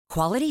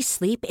Quality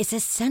sleep is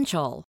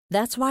essential.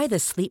 That's why the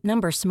Sleep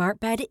Number Smart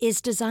Bed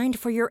is designed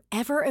for your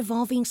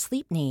ever-evolving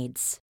sleep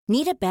needs.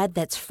 Need a bed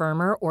that's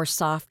firmer or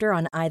softer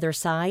on either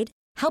side?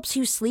 Helps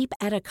you sleep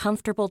at a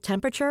comfortable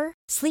temperature?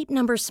 Sleep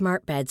Number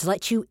Smart Beds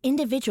let you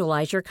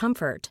individualize your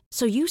comfort,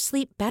 so you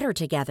sleep better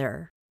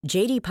together.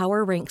 JD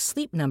Power ranks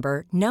Sleep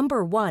Number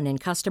 #1 in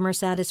customer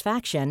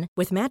satisfaction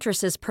with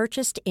mattresses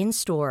purchased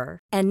in-store.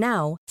 And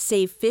now,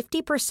 save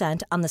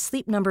 50% on the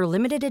Sleep Number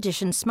Limited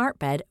Edition Smart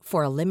Bed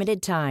for a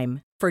limited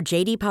time. For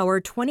JD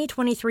Power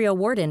 2023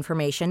 award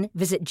information,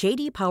 visit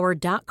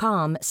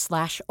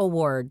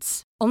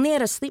jdpower.com/awards. Only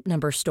at a Sleep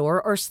Number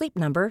store or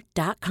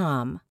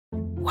sleepnumber.com.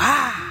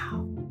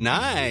 Wow.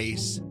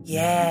 Nice.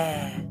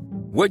 Yeah.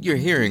 What you're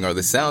hearing are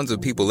the sounds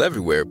of people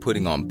everywhere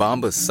putting on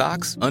Bombas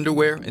socks,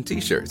 underwear, and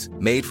T-shirts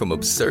made from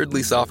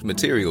absurdly soft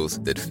materials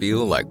that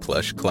feel like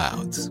plush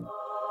clouds.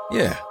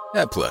 Yeah,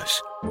 that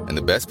plush. And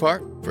the best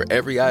part? For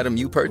every item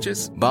you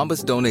purchase,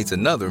 Bombas donates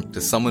another to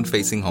someone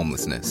facing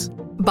homelessness.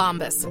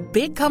 Bombas.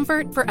 Big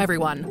comfort for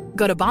everyone.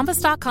 Go to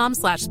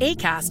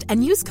bombas.com/ACAST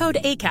and use code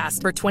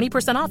ACAST for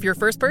 20% off your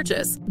first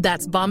purchase.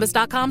 That's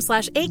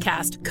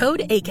bombas.com/ACAST.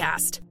 Code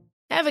ACAST.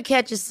 Ever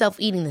catch yourself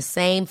eating the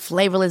same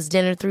flavorless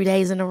dinner 3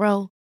 days in a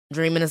row?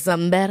 Dreaming of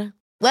something better?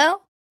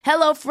 Well,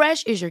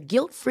 HelloFresh is your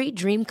guilt-free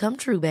dream come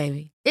true,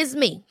 baby. It's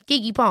me,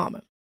 Keke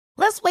Palmer.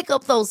 Let's wake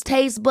up those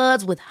taste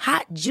buds with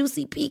hot,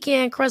 juicy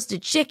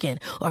pecan-crusted chicken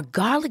or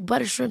garlic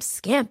butter shrimp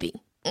scampi.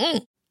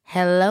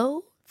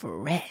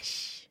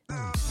 HelloFresh.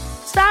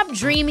 Stop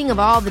dreaming of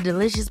all the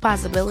delicious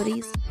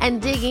possibilities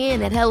and dig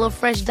in at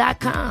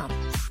HelloFresh.com.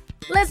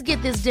 Let's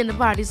get this dinner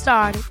party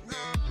started.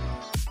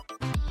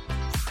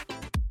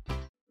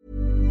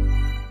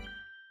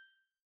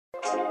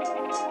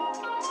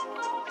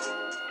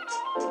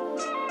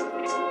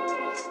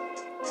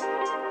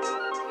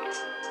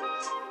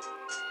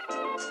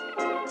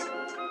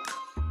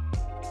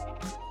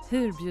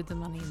 Hur bjuder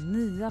man in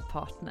nya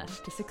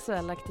partners till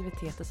sexuella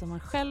aktiviteter som man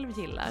själv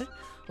gillar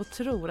och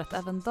tror att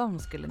även de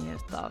skulle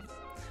njuta av,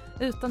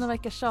 utan att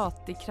verka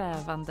tjatig,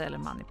 krävande eller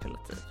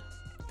manipulativ?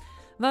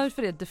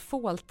 Varför är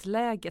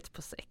defaultläget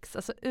på sex,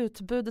 alltså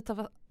utbudet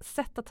av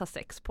sätt att ha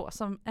sex på,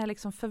 som är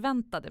liksom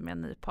förväntade med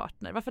en ny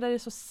partner? Varför är det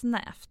så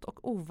snävt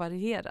och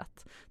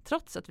ovarierat,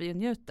 trots att vi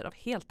njuter av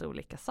helt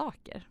olika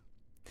saker?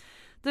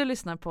 Du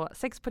lyssnar på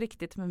Sex på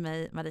riktigt med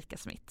mig, Marika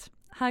Smith.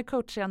 Här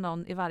coachar jag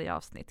någon i varje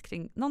avsnitt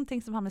kring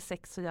någonting som har med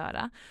sex att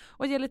göra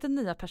och ger lite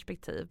nya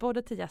perspektiv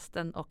både till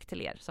gästen och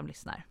till er som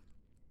lyssnar.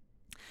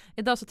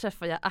 Idag så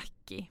träffar jag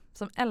Aki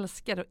som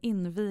älskar att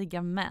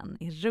inviga män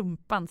i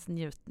rumpans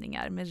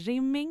njutningar med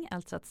rimming,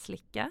 alltså att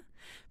slicka,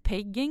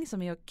 pegging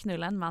som är att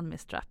knulla en man med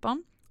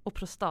strap-on och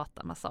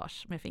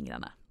prostatamassage med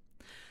fingrarna.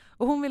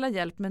 Och hon vill ha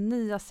hjälp med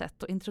nya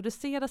sätt att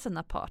introducera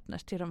sina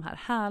partners till de här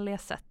härliga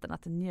sätten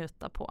att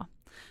njuta på.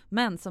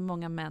 Men som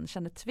många män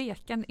känner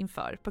tvekan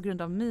inför på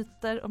grund av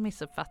myter och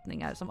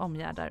missuppfattningar som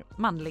omgärdar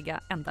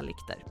manliga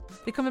ändalykter.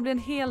 Det kommer bli en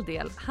hel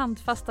del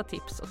handfasta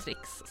tips och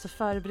tricks, så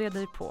förbered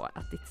dig på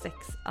att ditt sex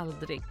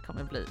aldrig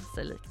kommer bli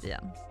sig likt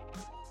igen.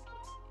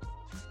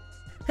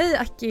 Hej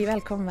Aki,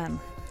 välkommen!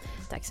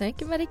 Tack så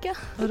mycket Marika.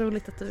 Vad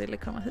roligt att du ville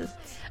komma hit.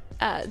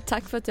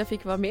 Tack för att jag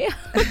fick vara med.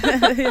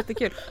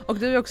 Jättekul. Och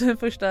du är också den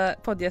första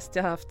poddgäst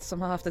jag haft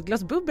som har haft ett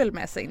glas bubbel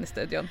med sig in i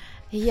studion.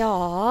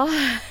 Ja.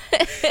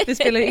 Vi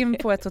spelar in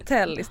på ett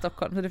hotell i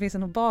Stockholm, så det finns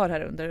en bar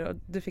här under och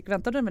du fick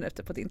vänta några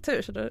minuter på din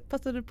tur, så då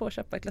passade du på att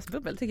köpa ett glas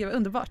bubbel. Det tycker jag var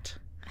underbart.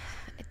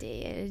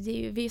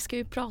 Vi ska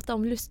ju prata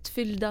om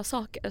lustfyllda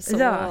saker. Så.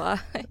 Ja,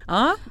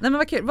 nej men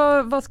vad kul.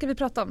 Vad ska vi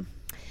prata om?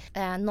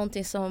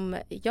 Någonting som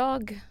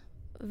jag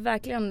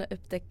verkligen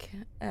upptäck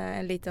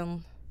en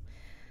liten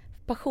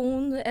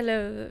passion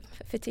eller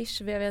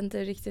fetisch, jag vet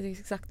inte riktigt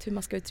exakt hur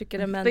man ska uttrycka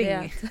det, men det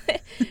är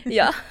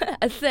ja,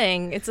 a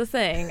thing, it's a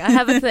thing, I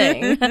have a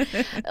thing.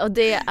 Och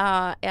det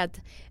är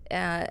ett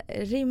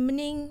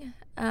rimning,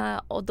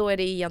 och då är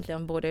det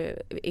egentligen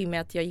både, i och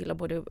med att jag gillar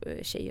både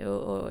tjejer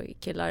och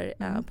killar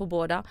på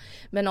båda,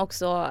 men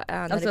också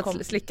när alltså det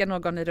att slicka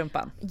någon i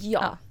rumpan.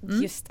 Ja,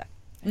 just det.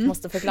 Jag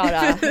måste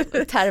förklara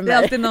termer. Det är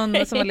alltid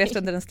någon som har levt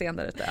under en sten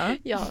där ute.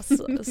 Ja,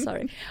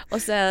 sorry.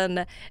 Och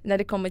sen när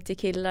det kommer till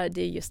killar,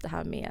 det är just det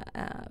här med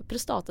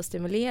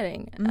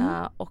prostatastimulering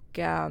och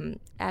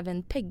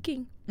även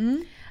pegging.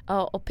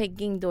 Och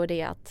pegging då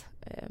det är att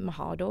man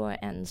har då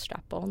en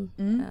strap-on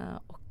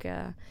och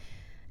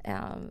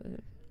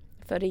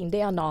för in det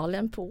i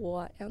analen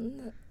på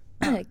en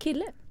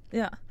kille.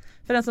 Ja.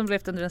 För den som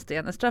levt under en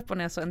sten. En strap-on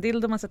är alltså en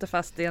dildo man sätter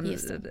fast i en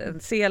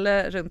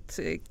sele runt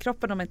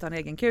kroppen om man inte har en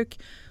egen kuk.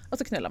 Och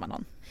så knullar man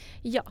någon.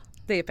 Ja.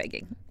 Det är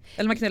pegging.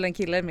 Eller man knullar en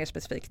kille mer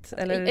specifikt.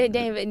 Eller? Det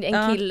är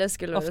en kille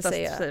skulle jag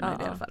säga. Oftast säger man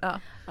det i alla fall.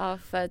 Ja,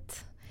 för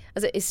att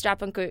alltså,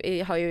 strap-on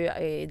har ju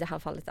i det här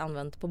fallet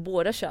använt på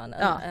båda könen.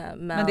 Ja,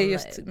 men det är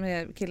just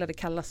med killar det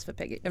kallas för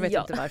pegging. Jag vet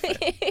inte varför.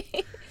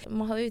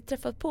 Man har ju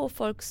träffat på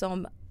folk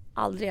som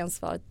aldrig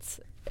ens varit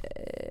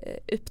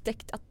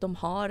upptäckt att de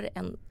har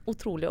en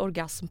otrolig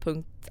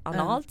orgasmpunkt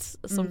analt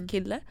som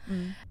kille.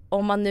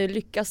 Om man nu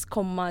lyckas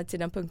komma till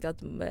den punkten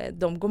att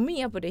de går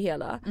med på det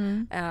hela,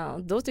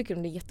 då tycker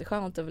de det är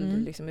jätteskönt att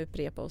liksom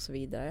upprepa och så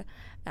vidare.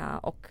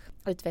 Och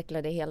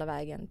utveckla det hela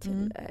vägen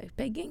till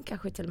pegging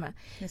kanske till och med.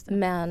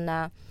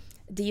 Men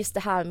det är just det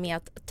här med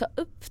att ta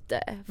upp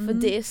det, för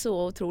det är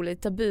så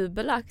otroligt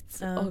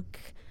tabubelagt. Och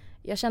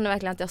jag känner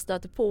verkligen att jag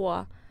stöter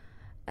på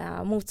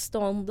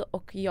motstånd,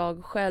 och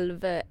jag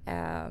själv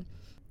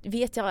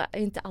vet jag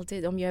inte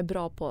alltid om jag är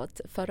bra på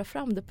att föra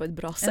fram det på ett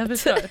bra sätt.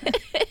 Så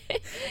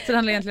det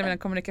handlar egentligen om den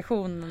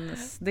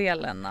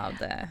kommunikationsdelen av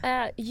det?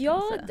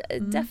 Ja,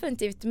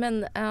 definitivt.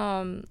 Men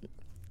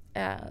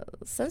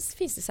sen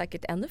finns det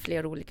säkert ännu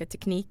fler olika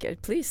tekniker.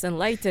 Please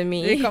enlighten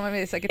me. Det kommer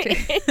vi säkert till.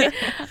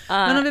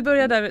 Men om vi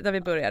börjar där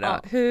vi börjar då.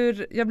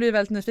 Jag blir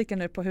väldigt nyfiken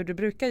nu på hur du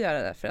brukar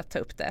göra det för att ta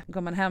upp det.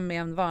 Går man hem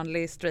med en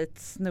vanlig straight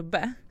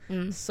snubbe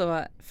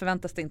så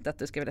förväntas det inte att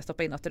du ska vilja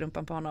stoppa in något i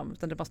rumpan på honom,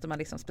 utan det måste man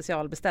liksom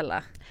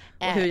specialbeställa.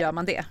 Och hur gör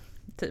man det?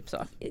 Typ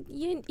så.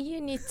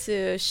 You need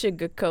to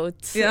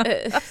sugarcoat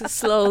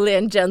slowly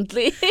and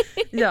gently.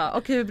 Ja,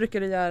 och hur brukar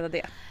du göra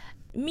det?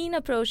 Min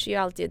approach är ju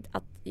alltid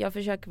att jag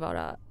försöker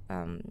vara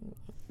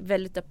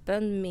väldigt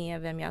öppen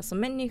med vem jag är som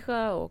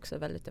människa, och också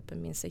väldigt öppen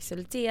med min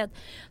sexualitet.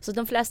 Så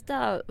de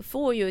flesta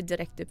får ju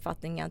direkt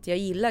uppfattningen att jag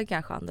gillar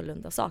kanske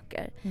annorlunda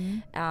saker.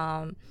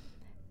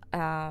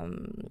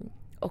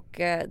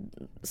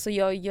 Så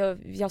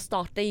jag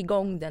startar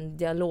igång den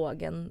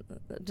dialogen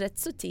rätt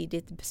så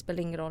tidigt. Det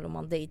spelar ingen roll om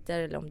man dejtar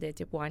eller om det är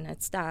typ one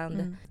night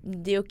stand.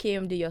 Det är okej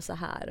om du gör så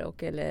här, och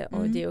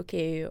det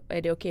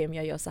är okej om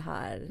jag gör så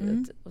här,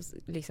 och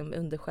liksom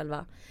under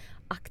själva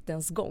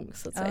aktens gång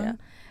så att säga.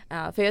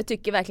 För jag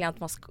tycker verkligen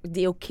att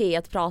det är okej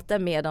att prata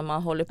medan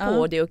man håller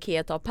på. Det är okej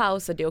att ta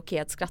pauser, det är okej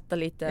att skratta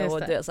lite och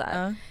det så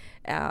här.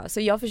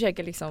 Så jag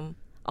försöker liksom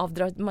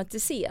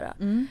avdramatisera.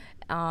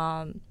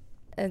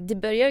 Det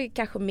börjar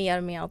kanske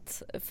mer med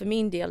att för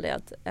min del är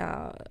att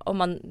om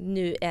man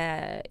nu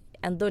är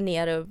ändå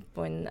nere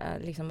på en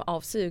liksom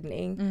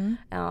avsugning,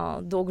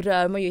 då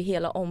rör man ju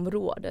hela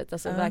området,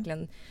 alltså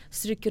verkligen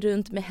stryker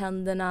runt med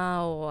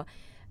händerna och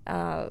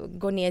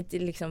går ner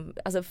till liksom,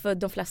 alltså för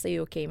de flesta är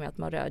ju okej med att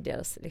man rör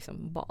deras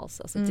liksom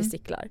bas, alltså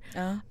testiklar.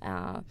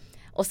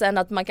 Och sen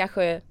att man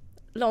kanske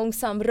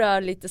långsamt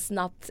rör lite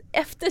snabbt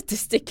efter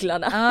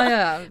testiklarna.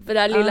 För det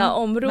här lilla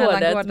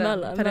området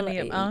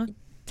mellan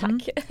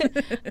tack.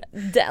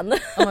 Den.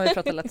 Om vi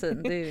pratar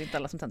latin, det är ju inte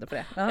alla som tänder på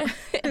det.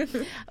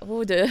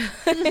 Du.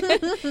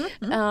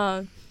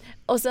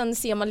 Och sen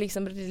ser man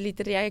liksom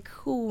lite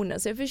reaktioner.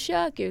 Så jag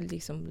försöker ju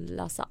liksom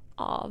läsa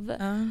av.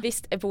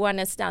 Visst, på one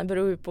night stand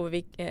beror ju på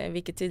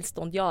vilket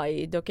tillstånd jag är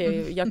i. Då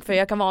kan för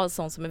jag kan vara en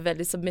sån som är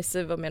väldigt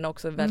submissiv men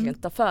också verkligen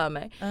ta för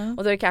mig.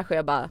 Och då kanske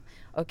jag bara,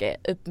 okej,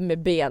 upp med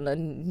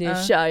benen. Nu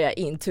kör jag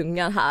in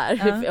tungan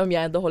här. Om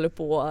jag ändå håller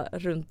på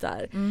runt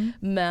där.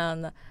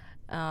 Men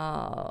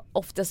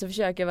ofta så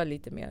försöker jag vara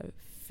lite mer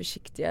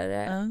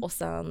försiktigare. Och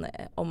sen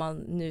om man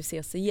nu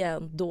ses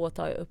igen, då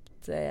tar jag upp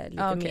det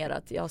lite mer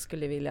att jag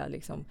skulle vilja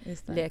liksom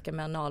leka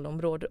med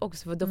analområdet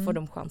också, för då får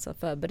de chans att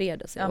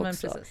förbereda sig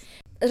också.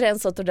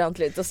 Rensat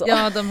ordentligt och så.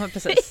 Ja, de har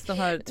tvättat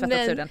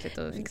sig ordentligt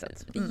och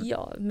fixat.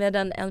 Ja,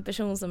 medan en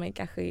person som är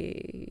kanske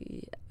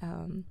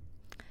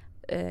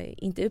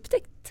inte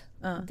upptäckt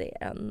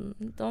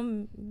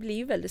de blir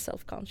ju väldigt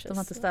self-conscious. De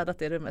har inte städat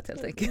det rummet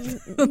helt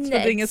enkelt. Så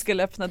att ingen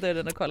skulle öppna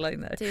dörren och kolla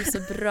in där. Du är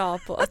så bra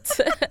på att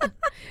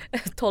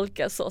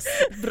tolka så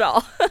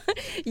bra.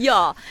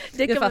 Ja,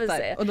 det kan man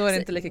säga. Och då är det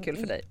inte lika kul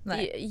för dig.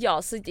 Nej.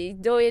 Ja, så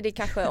då är det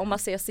kanske, om man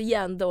ses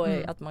igen, då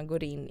är att man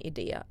går in i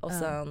det. Och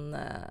sen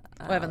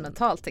och även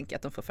mentalt tänker jag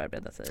att de får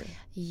förbereda sig.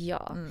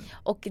 Ja,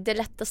 och det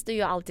lättaste är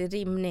ju alltid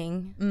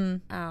rimning.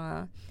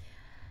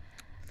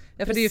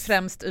 Ja, för det är ju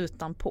främst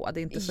utanpå, det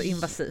är inte så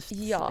invasivt.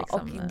 Ja,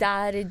 liksom. Och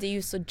där är det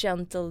ju så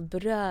gentle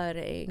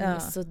beröring,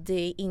 så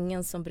det är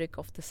ingen som brukar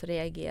oftast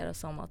reagera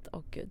som att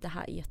gud, det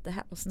här är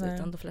jättehemskt.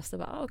 Utan de flesta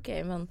bara,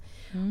 okej, men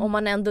om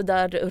man ändå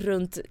där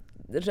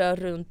rör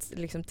runt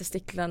liksom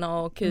testiklarna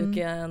och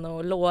kuken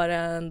och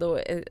låren, då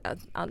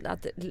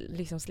att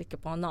liksom slicka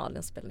på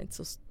analen spelar inte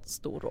så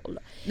stor roll.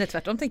 Nej,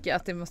 tvärtom tänker jag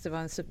att det måste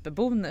vara en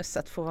superbonus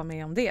att få vara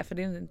med om det, för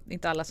det är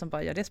inte alla som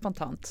bara gör det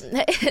spontant.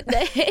 Nej.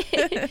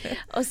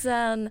 Och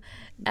sen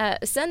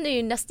är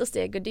ju nästa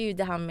steg, och det är ju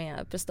det här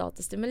med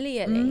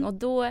prostatastimulering, och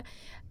då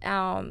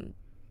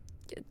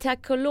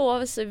tack och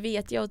lov så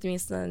vet jag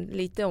åtminstone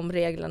lite om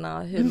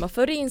reglerna hur man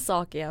får in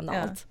saker i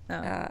analt.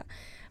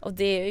 Och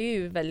det är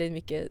ju väldigt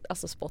mycket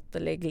alltså spott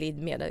eller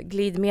glidmedel.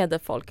 Glidmedel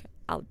folk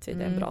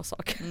alltid är en bra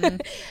sak.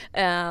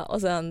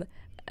 Och sen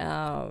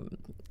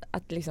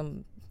att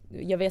liksom,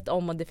 jag vet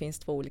om att det finns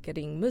 2 olika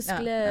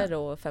ringmuskler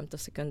och 15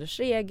 sekunders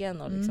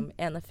regeln och liksom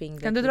ena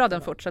fingret. Kan du dra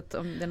den fort så att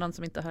om det är någon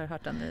som inte har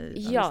hört den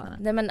i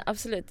nej men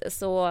absolut.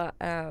 Så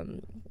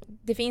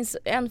det finns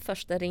en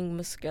första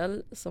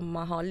ringmuskel som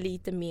man har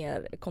lite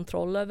mer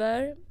kontroll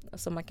över,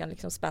 som man kan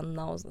liksom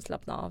spänna och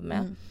slappna av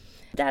med.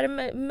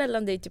 Där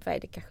mellan det typ är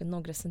det kanske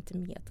några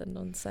centimeter,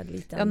 någon så här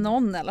liten. Ja,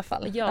 någon i alla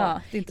fall.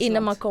 Ja, det är inte innan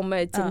sånt. man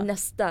kommer till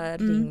nästa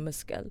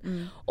ringmuskel.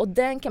 Och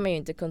den kan man ju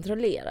inte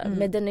kontrollera,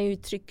 men den är ju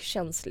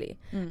tryckkänslig.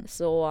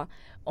 Så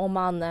om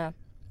man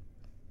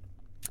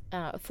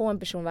får en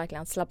person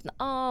verkligen slappna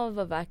av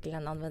och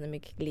verkligen använder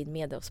mycket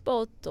glidmedel och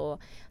spott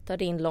och tar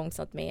det in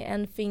långsamt med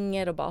en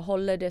finger och bara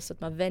håller det så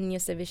att man vänjer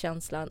sig vid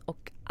känslan,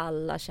 och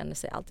alla känner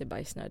sig alltid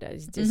bajsnödiga.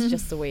 It's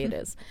just the way it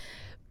is.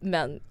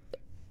 Men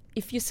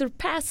if you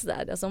surpass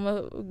that, alltså om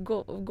man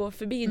går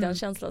förbi den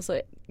känslan,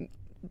 så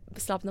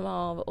slappnar man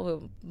av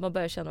och man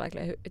börjar känna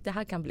verkligen hur det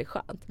här kan bli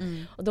skönt.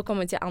 Och då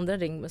kommer man till andra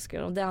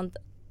ringmuskler, och den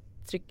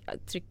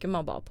trycker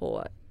man bara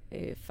på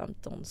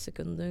 15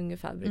 sekunder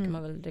ungefär, brukar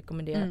man väl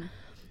rekommendera.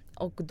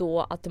 Och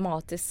då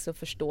automatiskt så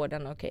förstår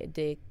den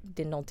det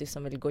är någonting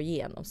som vill gå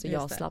igenom, så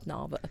jag slappnar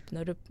av och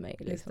öppnar upp mig.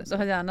 Liksom. Så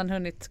har hjärnan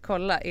hunnit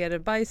kolla, är det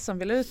bajs som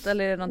vill ut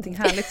eller är det någonting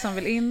härligt som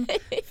vill in?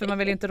 För man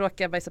vill ju inte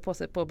råka bajsa på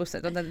sig på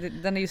bussen.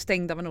 Den är ju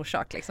stängd av en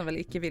orsak, liksom, väl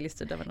icke villig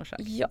styrd av en orsak.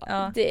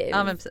 Ja,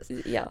 men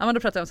precis. Ja, men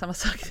då pratar jag om samma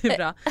sak, det är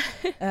bra.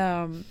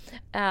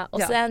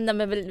 Och sen när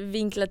man väl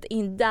vinklat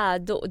in där,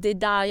 det är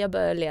där jag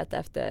börjar leta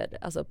efter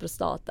alltså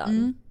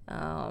prostatan.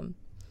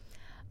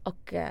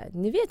 Och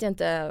nu vet jag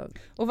inte.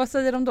 Och vad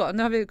säger de då?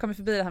 Nu har vi kommit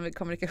förbi det här med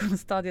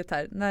kommunikationsstadiet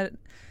här.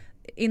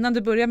 Innan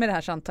du börjar med det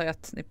här så antar jag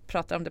att ni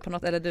pratar om det på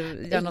något, eller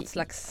du gör något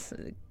slags...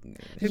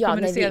 Hur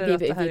kommunicerar du att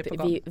det här är på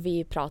gång?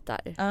 Vi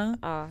pratar.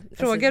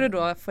 Frågar du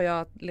då, får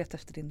jag leta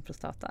efter din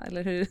prostata?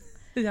 Eller hur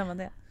gör man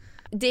det?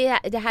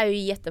 Det här är ju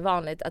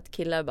jättevanligt att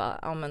killar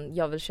bara, men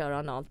jag vill köra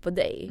analt på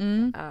dig.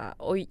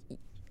 Och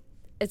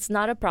it's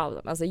not a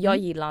problem. Alltså jag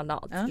gillar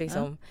analt.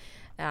 Liksom.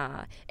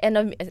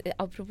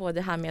 Apropå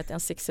det här med att en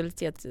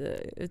sexualitet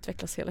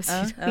utvecklas hela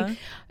tiden.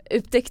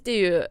 Upptäckte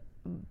ju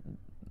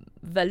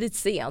väldigt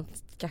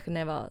sent, kanske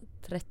när jag var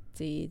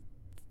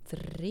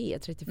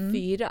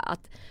 33-34,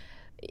 att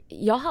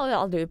jag har ju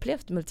aldrig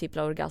upplevt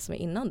multipla orgasmer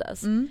innan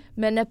dess.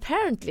 Men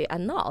apparently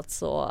analt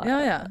så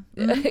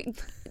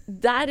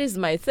that is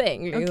my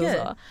thing. Liksom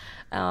så.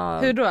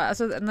 Hur då?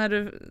 Alltså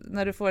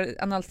när du får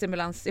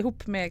analstimulans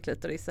ihop med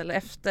klitoris eller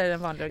efter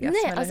en vanlig orgasm?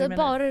 Nej, alltså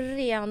bara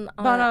ren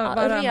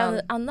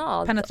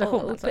anal.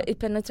 Penetration alltså?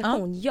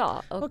 Penetration,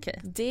 ja. Och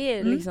det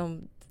är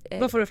liksom...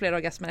 Då får du fler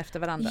orgasmer efter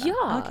varandra?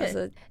 Ja,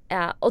 alltså,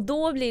 och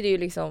då blir det ju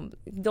liksom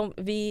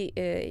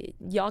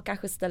jag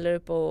kanske ställer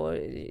upp och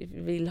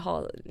vill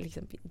ha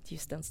liksom,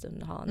 just den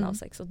stunden ha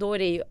analsex, och då är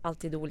det ju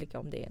alltid olika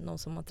om det är någon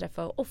som man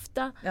träffar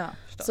ofta,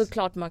 så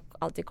klart man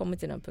alltid kommer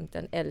till den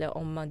punkten, eller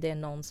om det är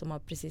någon som har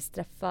precis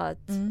träffat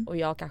och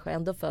jag kanske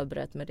ändå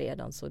förberett mig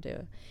redan, så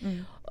det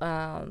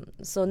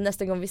så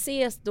nästa gång vi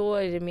ses då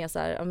är det mer så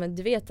här, men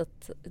du vet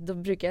att, då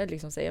brukar jag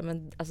liksom säga,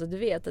 men alltså du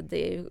vet att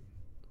det är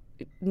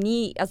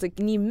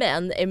ni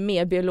män är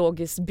mer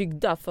biologiskt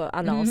byggda för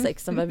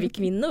analsex än vad vi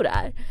kvinnor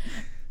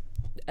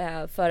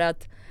är. För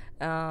att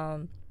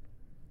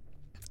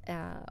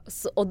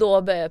och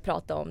då börjar jag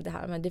prata om det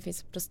här, men det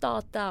finns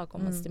prostata och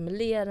om man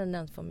stimulerar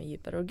den får man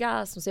djupare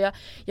orgasm. Så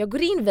jag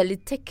går in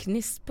väldigt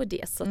tekniskt på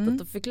det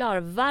sättet och förklarar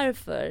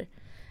varför.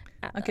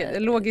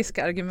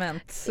 Logiska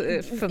argument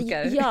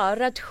funkar. Ja,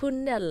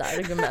 rationella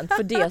argument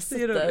på det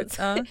sättet.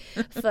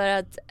 För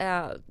att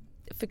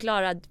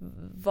förklara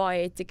vad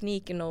är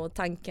tekniken och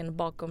tanken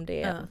bakom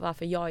det,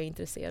 varför jag är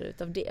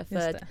intresserad av det.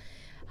 För att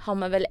har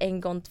man väl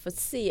en gång fått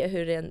se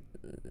hur en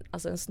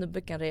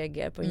snubbe kan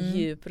reagera på en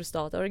djup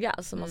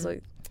prostataorgasm. Alltså,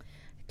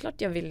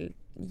 klart jag vill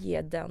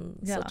ge den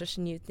sorters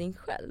njutning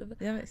själv.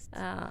 Ja, visst.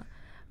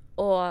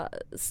 Och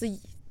så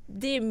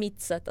det är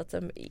mitt sätt att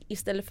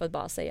istället för att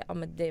bara säga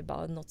men det är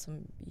bara något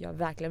som jag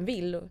verkligen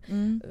vill,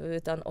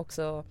 utan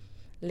också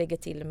lägga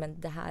till,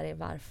 men det här är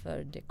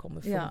varför det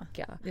kommer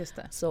funka. Just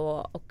det.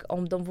 Så, och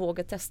om de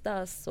vågar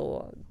testa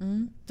så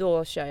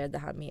då kör jag det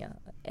här med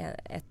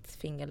ett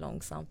finger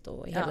långsamt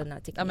och hela den här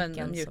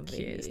tekniken som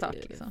vi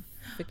liksom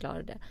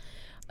förklarade.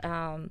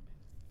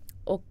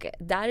 Och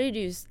där är det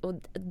ju,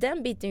 och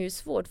den biten är ju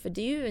svårt, för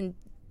det är ju en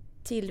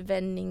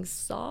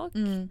tillvänjningssak.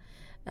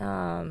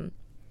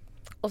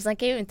 Och sen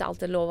kan jag ju inte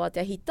alltid lova att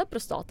jag hittar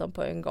prostatan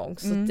på en gång,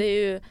 så det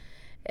är ju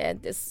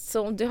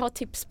så om du har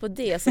tips på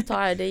det så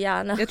tar jag det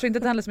gärna. Jag tror inte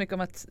att det handlar så mycket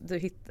om att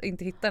du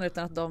inte hittar den,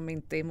 utan att de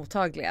inte är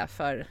mottagliga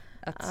för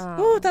att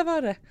där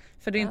var det.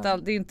 För det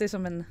är inte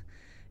som en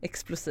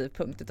explosiv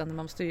punkt, utan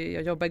man måste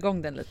ju jobba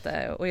igång den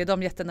lite, och är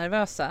de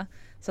jättenervösa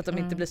så att de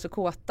inte blir så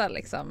kåta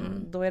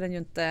liksom, då är den ju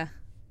inte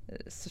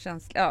så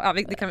känslig.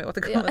 Det kan vi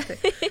återkomma till.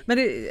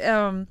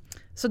 Men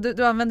så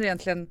du använder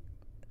egentligen,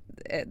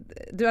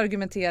 du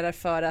argumenterar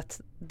för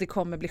att det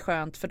kommer bli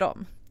skönt för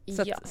dem.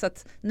 Så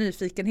att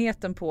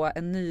nyfikenheten på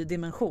en ny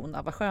dimension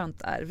av vad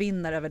skönt är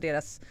vinner över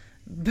deras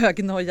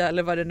bögnoja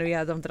eller vad det nu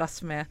är de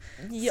dras med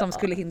som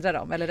skulle hindra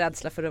dem, eller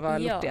rädsla för att vara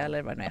lortiga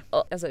eller vad det nu är.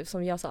 Alltså,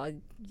 som jag sa,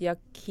 jag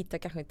hittar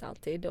kanske inte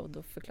alltid, och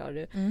då förklarar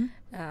du.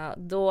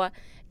 Då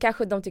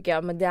kanske de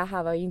tycker men det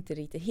här var ju inte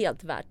riktigt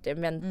helt värt det,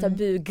 men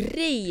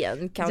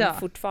tabugrejen kan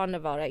fortfarande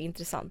vara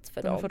intressant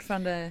för dem. De har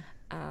fortfarande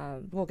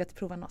vågat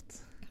prova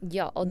något.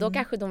 Ja, och då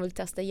kanske de vill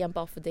testa igen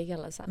bara för det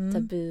hela så här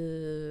tabu.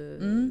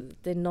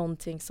 Det är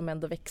någonting som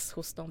ändå väcks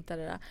hos dem.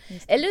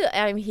 Eller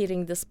I'm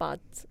hitting the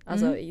spot.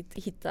 Alltså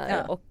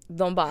hitta och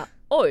de bara,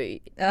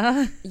 oj,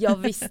 jag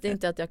visste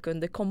inte att jag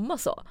kunde komma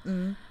så.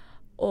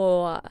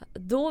 Och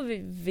då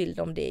vill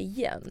de det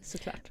igen.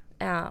 Såklart.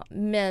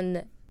 Men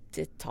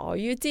det tar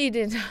ju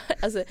tid.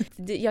 Alltså,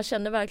 jag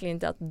känner verkligen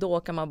inte att då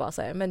kan man bara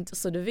säga, men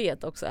så du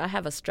vet också, I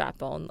have a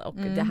strap on. Och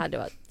det hade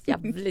varit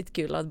jävligt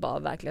kul att bara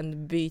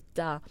verkligen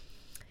byta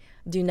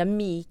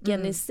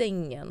dynamiken i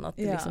sängen. Att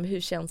liksom, hur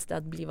känns det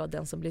att bli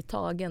den som blir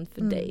tagen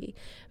för dig?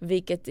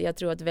 Vilket jag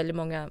tror att väldigt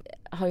många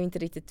har ju inte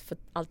riktigt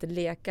fått alltid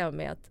leka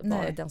med att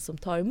vara den som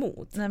tar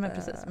emot. Nej, men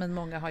precis. Men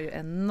många har ju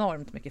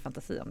enormt mycket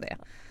fantasi om det.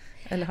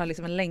 Eller har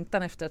liksom en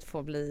längtan efter att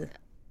få bli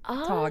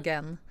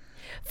tagen.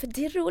 För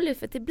det är roligt,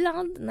 för att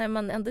ibland när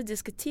man ändå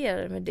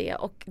diskuterar med det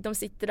och de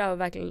sitter där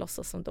och verkligen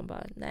låtsas som de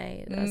bara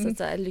alltså,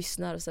 så här,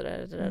 lyssnar och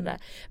sådär.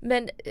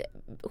 Men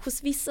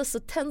hos vissa så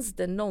tänds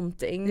det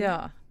någonting.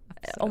 Ja.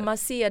 Om man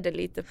ser det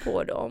lite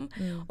på dem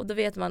och då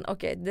vet man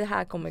okej, det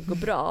här kommer gå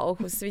bra, och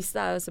hos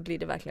vissa så blir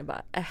det verkligen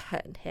bara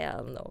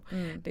hell no.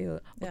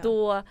 Och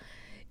då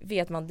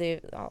vet man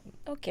det,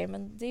 okej,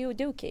 men det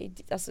är okej.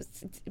 Alltså,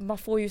 man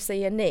får ju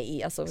säga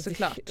nej. Alltså,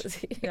 såklart.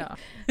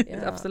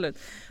 Absolut.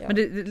 Ja. Men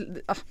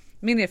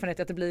min erfarenhet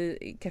är att det blir,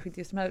 kanske inte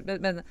just här,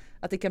 men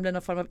att det kan bli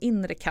någon form av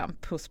inre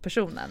kamp hos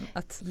personen.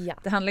 Att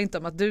det handlar inte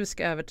om att du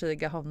ska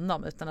övertyga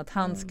honom, utan att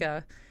han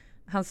ska,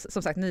 hans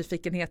som sagt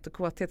nyfikenhet och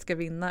kåthet ska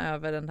vinna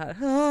över den här.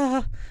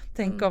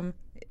 Tänk om,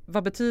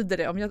 vad betyder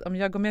det om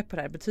jag går med på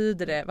det här?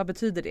 Vad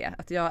betyder det?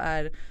 Att jag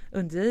är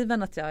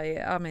undergiven, att jag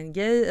är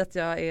gay, att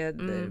jag är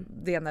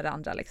det ena eller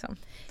andra liksom.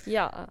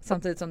 Ja.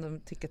 Samtidigt som de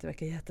tycker att det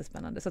verkar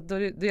jättespännande. Så då är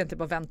det egentligen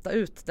bara att vänta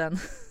ut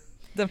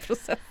den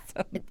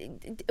processen.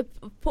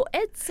 På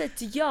ett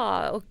sätt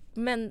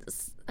men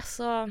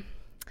alltså,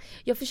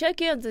 jag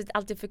försöker ju inte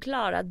alltid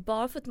förklara att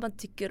bara för att man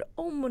tycker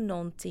om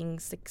någonting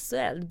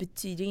sexuellt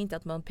betyder inte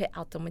att man per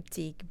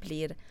automatik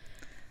blir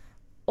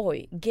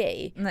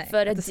gay. Nej,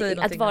 för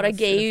att vara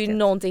gay är ju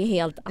någonting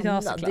helt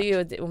annat. Det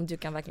är ju om du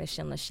kan verkligen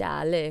känna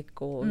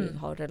kärlek och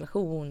ha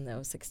relationer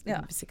och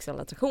sexuell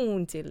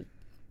attraktion till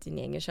din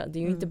egen kön. Det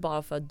är ju inte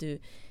bara för att du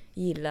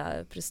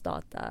gillar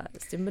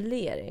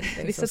prostatastimulering.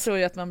 Vissa tror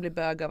ju att man blir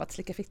bög av att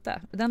slicka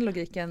fitta. Den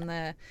logiken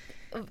är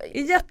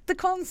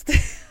jättekonstig.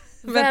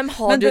 Vem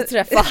har du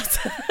träffat?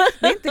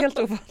 Det är inte helt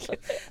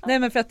ovanligt. Nej,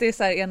 men för att det är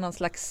så här, någon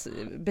slags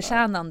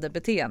betjänande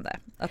beteende.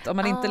 Att om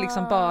man inte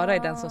liksom bara är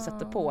den som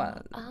sätter på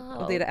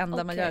och det är det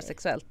enda man gör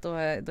sexuellt, då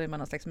är man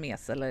någon slags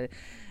mes eller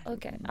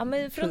ja,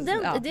 men från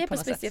det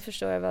perspektivet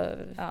förstår jag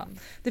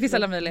det finns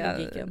alla möjliga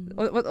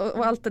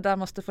och allt det där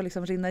måste få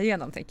liksom rinna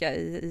igenom, tänker jag,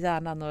 i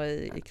hjärnan och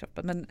i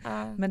kroppen.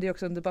 Men det är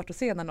också underbart att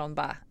se när någon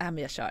bara, men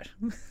jag kör.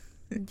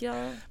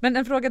 Ja. Men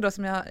en fråga då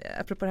som jag,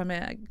 apropå det här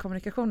med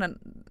kommunikationen,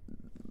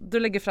 du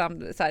lägger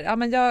fram så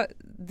här,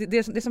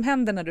 det som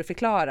händer när du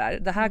förklarar,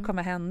 det här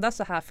kommer hända,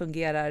 så här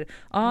fungerar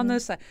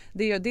anus.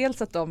 Det är ju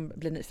dels att de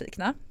blir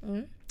nyfikna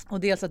och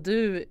dels att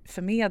du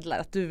förmedlar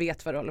att du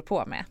vet vad du håller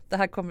på med. Det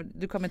här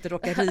du kommer inte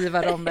råka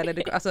riva dem eller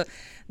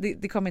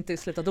det kommer inte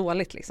sluta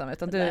dåligt liksom,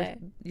 utan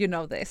you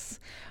know this.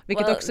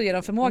 Vilket också ger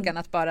dem förmågan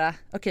att bara,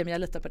 okej, men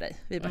jag litar på dig,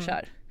 vi bara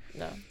kör.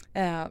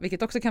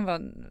 Vilket också kan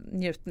vara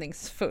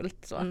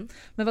njutningsfullt så.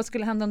 Men vad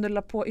skulle hända om du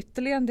la på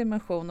ytterligare en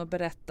dimension och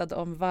berättade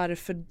om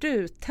varför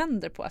du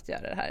tänder på att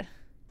göra det här?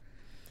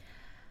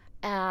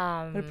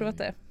 Har du provat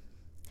det?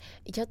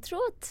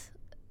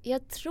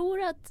 Jag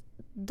tror att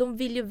de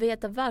vill ju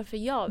veta varför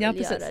jag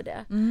vill göra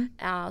det.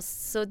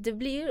 Så det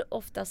blir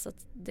oftast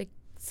att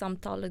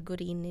samtalet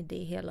går in i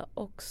det hela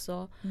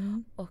också.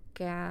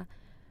 Och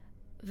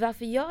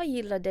varför jag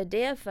gillar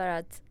det är för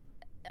att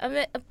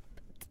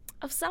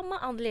av samma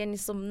anledning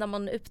som när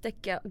man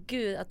upptäcker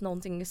att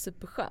någonting är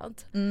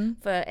superskönt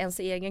för ens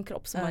egen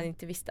kropp som man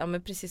inte visste.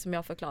 Men precis som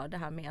jag förklarade det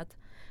här med att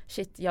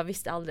jag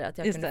visste aldrig att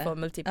jag kunde få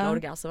multipla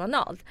orgasmer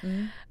analt.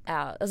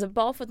 Alltså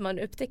bara för att man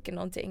upptäcker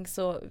någonting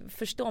så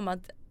förstår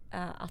man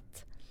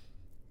att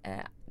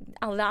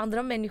alla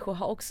andra människor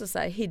har också så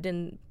här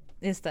hidden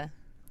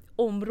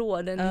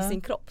områden i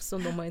sin kropp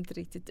som de har inte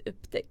riktigt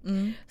upptäckt.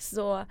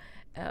 Så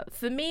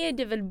för mig är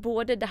det väl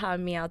både det här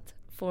med att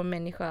få en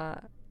människa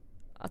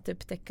att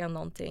upptäcka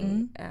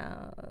någonting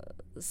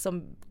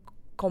som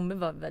kommer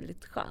vara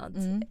väldigt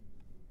skönt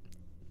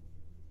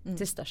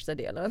till största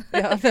delen.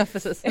 Ja,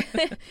 precis.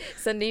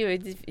 Sen det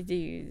är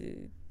ju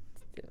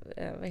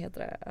vad heter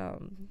det?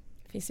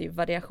 Finns ju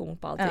variation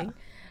på allting.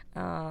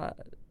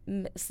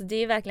 Så det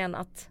är verkligen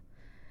att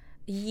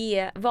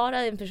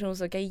vara en person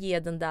som kan ge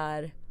den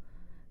där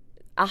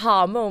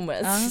aha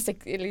moments,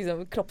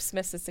 liksom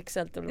kroppsmässigt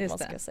sexuellt eller vad man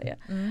ska säga.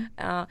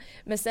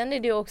 Men sen är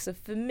det också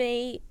för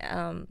mig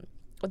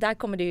och där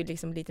kommer det ju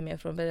liksom lite mer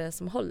från det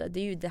som håller. Det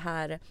är ju det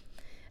här,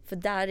 för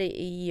där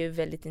är ju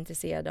väldigt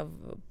intresserad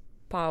av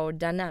power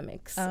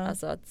dynamics.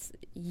 Alltså att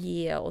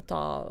ge och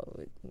ta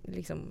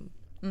liksom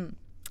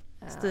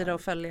styra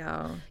och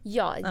följa. Och...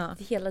 Ja,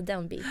 hela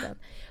den biten.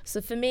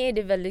 Så för mig är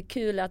det väldigt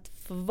kul att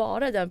få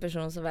vara den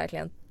person som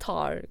verkligen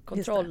tar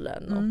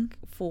kontrollen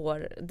och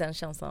får den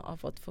känslan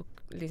av att få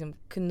liksom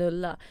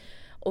knulla.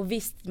 Och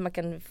visst, man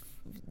kan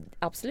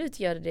absolut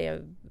göra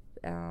det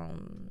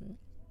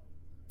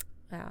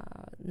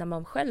när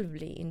man själv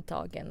blir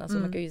intagen. Alltså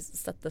man kan ju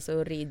sätta sig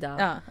och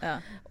rida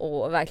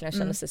och verkligen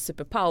känna sig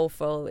super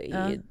powerful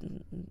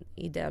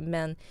i det.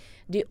 Men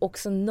det är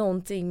också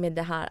någonting med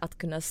det här att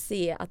kunna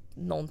se att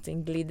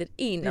någonting glider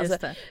in. Alltså,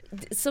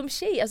 som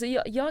tjej, alltså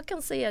jag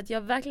kan säga att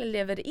jag verkligen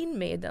lever in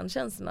med den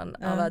känslan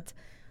av att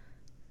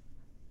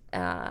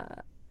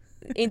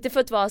inte för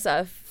att vara så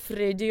här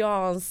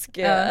freudiansk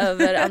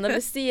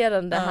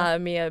överanalyserande här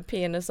med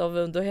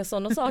penisavund och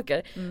sådana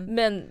saker.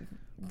 Men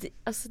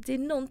det är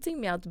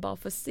någonting med att bara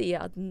få se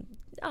att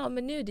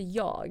men nu är det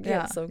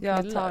jag som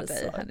knullar. Jag tar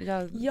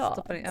dig. Jag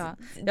stoppar in.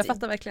 Jag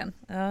fattar verkligen.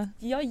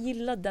 Jag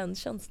gillar den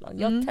känslan.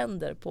 Jag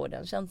tänder på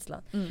den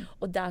känslan.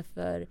 Och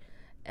därför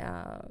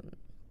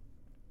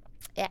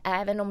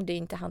även om det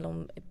inte handlar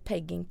om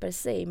pegging per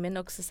se, men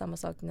också samma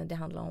sak när det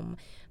handlar om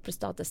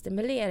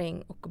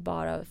prostatastimulering och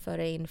bara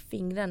föra in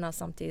fingrarna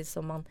samtidigt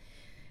som man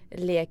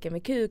leker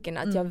med kuken.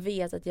 Att jag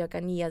vet att jag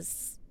kan ge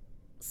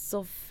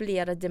så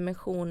flera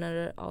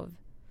dimensioner av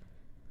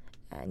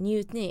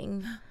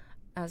njutning.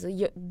 Alltså,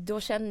 då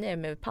känner jag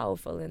mig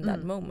powerful in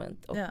that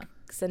moment. Och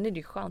sen är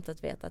det skönt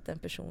att veta att en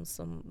person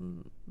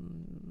som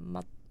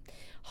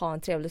har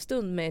en trevlig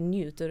stund med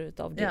njuter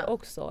utav det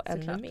också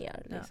ännu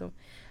mer. Liksom.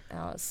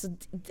 Så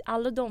det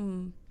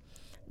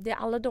är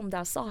alla de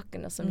där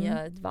sakerna som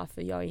gör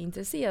varför jag är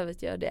intresserad av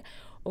att göra det.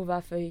 Och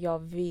varför jag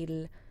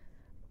vill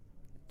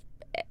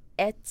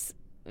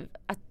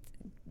att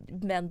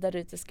män där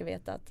ute ska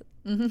veta att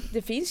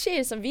det finns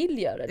tjejer som vill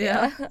göra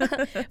det.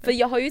 För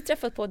jag har ju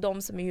träffat på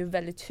dem som är ju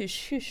väldigt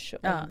hysch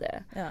om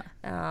det.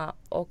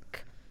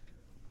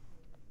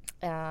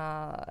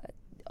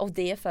 Och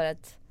det är för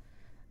att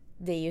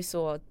det är ju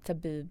så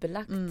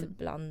tabubelagt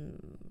bland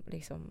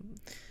liksom...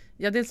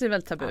 Ja, dels är det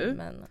väldigt tabu.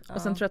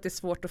 Och sen tror jag att det är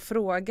svårt att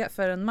fråga.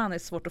 För en man är det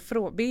svårt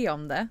att be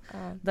om det.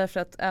 Därför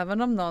att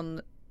även om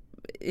någon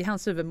i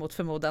hans huvud mot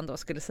förmodan då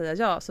skulle säga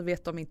ja, så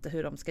vet de inte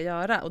hur de ska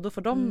göra. Och då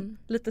får de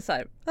lite så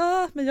här,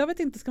 men jag vet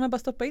inte, ska man bara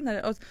stoppa in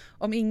det? Och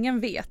om ingen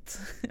vet,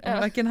 om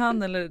varken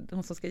han eller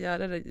hon som ska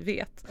göra det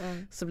vet,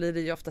 så blir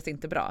det ju oftast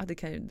inte bra.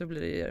 Då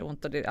blir det ju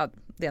ont och det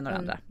är några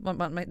andra.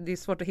 Det är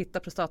svårt att hitta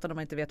prostatan om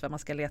man inte vet vad man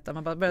ska leta.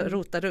 Man bara börjar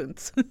rota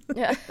runt.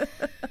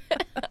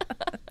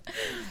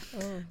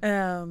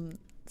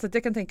 Så att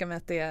jag kan tänka mig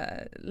att det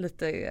är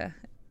lite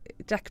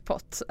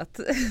jackpot att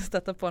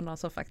stöta på någon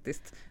som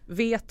faktiskt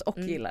vet och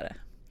gillar det.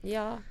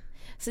 Ja,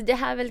 så det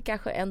här är väl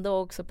kanske ändå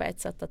också på ett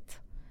sätt att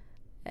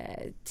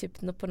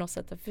typ på något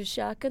sätt att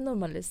försöka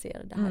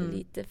normalisera det här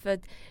lite. För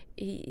att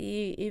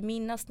i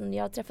minnas när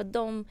jag har träffat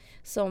dem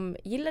som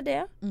gillar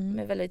det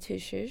med väldigt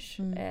hysch.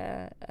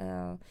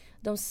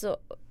 De så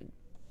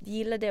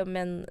gillar det,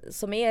 men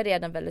som är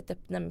redan väldigt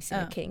öppna med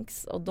sina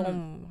kinks och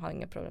de har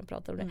inga problem att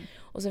prata om det.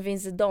 Och så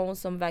finns det de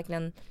som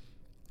verkligen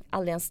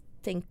aldrig ens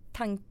tänkt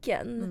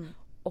tanken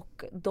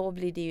och då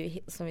blir det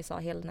ju som vi sa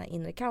hela den här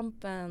inre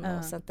kampen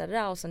och sånt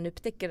där, och sen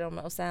upptäcker de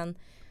och sen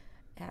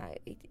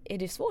är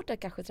det svårt att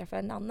kanske träffa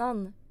en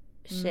annan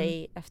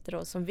tjej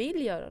efteråt som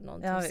vill göra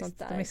någonting sånt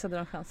där. Ja, missade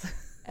de chansen.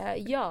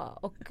 Ja,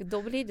 och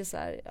då blir det så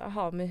här,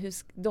 jaha, men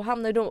då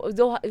hamnar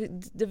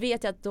då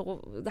vet jag att då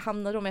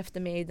hamnar de efter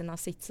mig i den här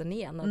sitsen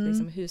igen, att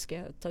liksom, hur ska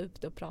jag ta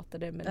upp det och prata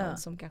det med någon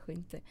som kanske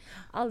inte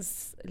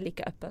alls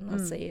lika öppen och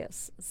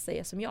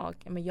säga som jag,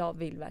 men jag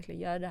vill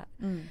verkligen göra det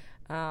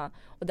här.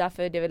 Och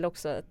därför är det väl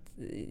också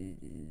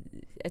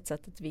ett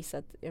sätt att visa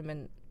att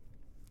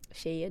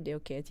tjejer, det är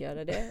okej att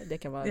göra det. Det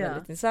kan vara väldigt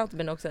intressant,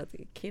 men också att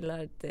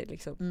killar,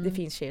 det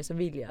finns tjejer som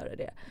vill göra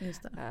det.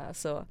 Just det.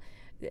 Så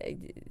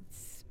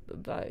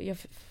jag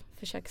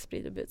försöker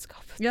sprida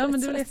budskapet. Ja,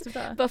 men det är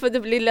jättebra. Bara för att det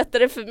blir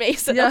lättare för mig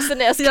sen också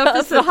när jag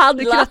ska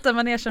förhandla. Du krattar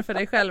manegen för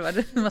dig själv. Det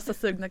är en massa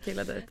sugna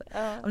killar där ute.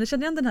 Om ni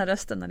känner igen den här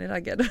rösten när ni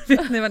raggar, då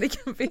vet ni vad ni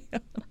kan be.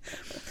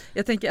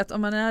 Jag tänker att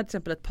om man är till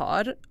exempel ett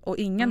par och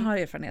ingen har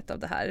erfarenhet av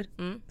det här,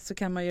 så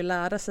kan man ju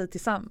lära sig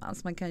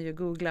tillsammans. Man kan ju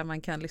googla,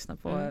 man kan lyssna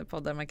på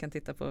poddar, man kan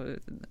titta på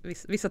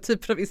vissa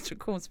typer av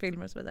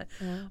instruktionsfilmer och så vidare.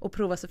 Och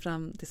prova sig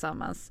fram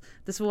tillsammans.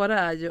 Det svåra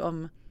är ju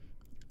om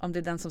det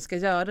är den som ska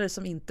göra det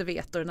som inte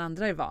vet och den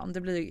andra är van.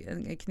 Det blir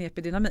en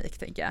knepig dynamik,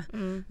 tänker jag.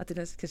 Att det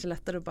är kanske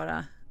lättare att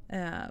bara...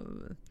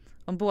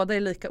 om båda är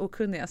lika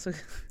okunniga så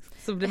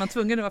blir man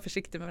tvungen att vara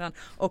försiktig med varandra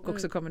och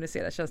också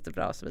kommunicera, känns det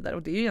bra och så vidare.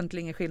 Och det är ju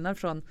egentligen ingen skillnad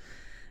från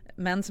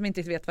män som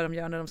inte vet vad de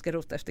gör när de ska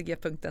rota efter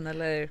G-punkten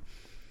eller...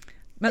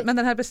 Men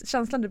den här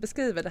känslan du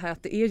beskriver, det här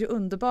att det är ju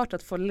underbart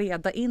att få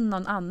leda in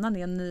någon annan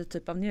i en ny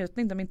typ av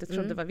njutning de inte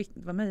trodde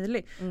var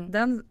möjlig.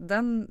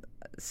 Den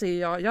ser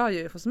jag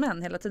ju hos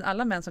män hela tiden.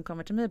 Alla män som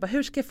kommer till mig bara,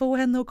 hur ska jag få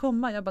henne att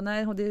komma? Jag bara,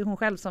 nej, det är hon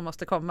själv som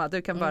måste komma.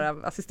 Du kan bara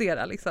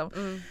assistera liksom.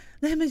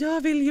 Nej, men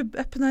jag vill ju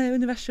öppna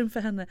universum för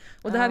henne.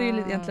 Och det här är ju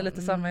egentligen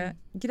lite samma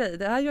grej.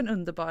 Det är ju en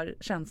underbar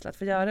känsla att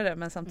få göra det,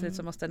 men samtidigt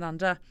så måste den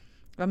andra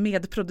vara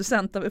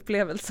medproducent av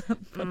upplevelsen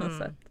på något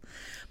sätt.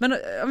 Men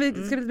om vi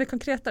ska bli lite mer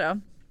konkreta då.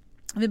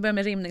 Vi börjar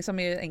med rimning som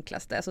är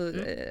enklaste, alltså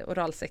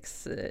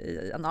oralsex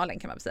i analen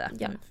kan man väl säga.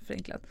 Ja.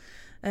 Förenklat.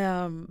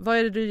 Vad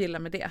är det du gillar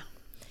med det?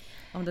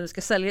 Om du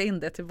ska sälja in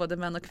det till både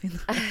män och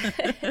kvinnor.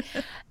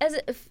 Alltså,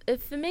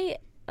 för mig,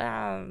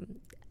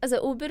 alltså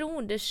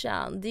oberoende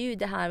kön, det är ju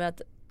det här med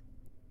att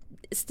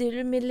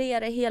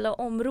stimulera hela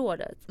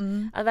området.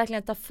 Att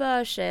verkligen ta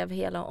för sig av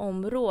hela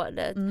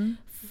området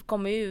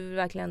kommer ju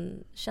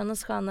verkligen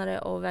kännas skönare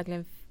och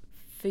verkligen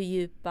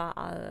fördjupa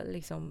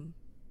liksom,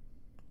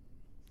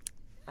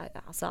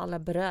 alltså alla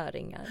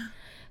beröringar.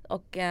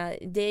 Och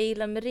det jag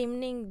gillar med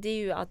rimning, det är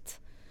ju att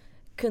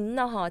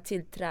kunna ha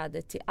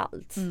tillträde till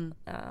allt.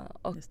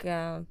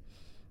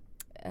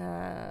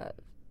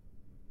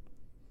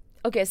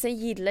 Okej, sen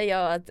gillar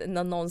jag att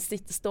när någon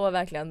står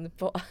verkligen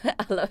på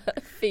alla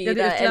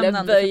fyra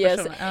eller böjer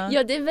sig.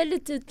 Ja, det är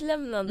väldigt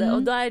utlämnande.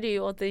 Och då är det ju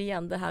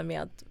återigen det här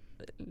med att,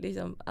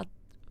 liksom, att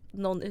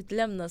någon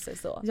utlämnar sig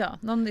så. Ja,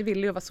 någon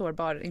vill ju vara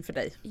sårbar inför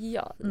dig.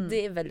 Ja,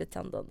 det är väldigt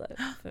tändande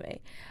för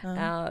mig.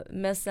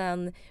 Men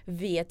sen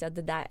vet jag att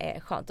det där är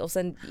skönt. Och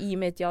sen i och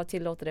med att jag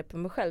tillåter det på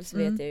mig själv så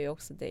vet jag ju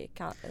också att det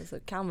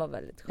kan vara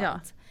väldigt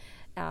skönt.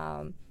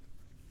 Ja.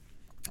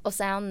 Och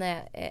sen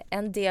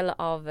en del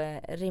av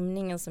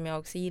rimningen som jag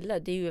också gillar,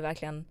 det är ju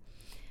verkligen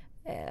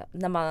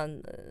när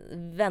man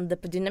vänder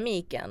på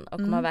dynamiken och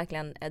man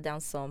verkligen är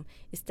den som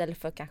istället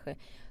för kanske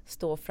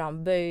stå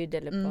framböjd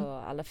eller på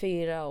alla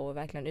fyra och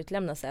verkligen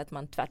utlämna sig, att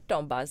man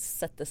tvärtom bara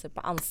sätter sig på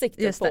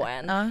ansiktet på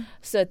en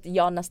så att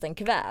jag nästan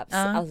kvävs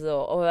alltså,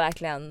 och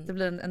verkligen det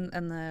blir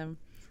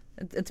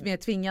ett mer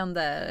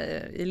tvingande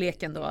i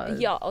leken då.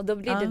 Ja, och då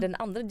blir det den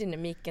andra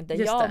dynamiken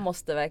där jag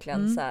måste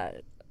verkligen så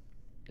här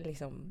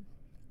liksom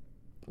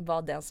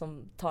vara den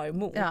som tar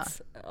emot.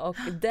 Och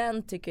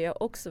den tycker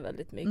jag också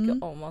väldigt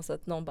mycket om. Alltså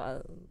att någon bara,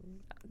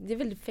 det är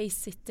väl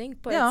face-sitting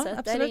på ett sätt.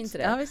 Absolut. Är det inte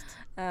det? Ja, visst.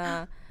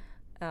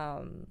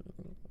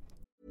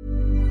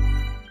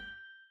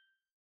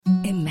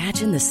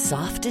 Imagine the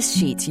softest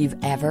sheets you've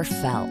ever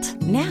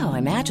felt. Now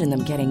imagine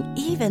them getting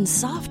even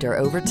softer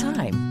over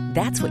time.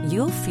 That's what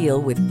you'll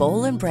feel with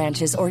Boll &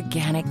 Branch's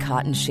organic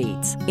cotton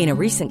sheets. In a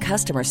recent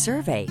customer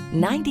survey,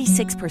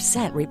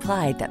 96%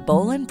 replied that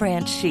Boll &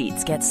 Branch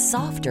sheets get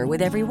softer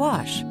with every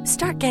wash.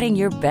 Start getting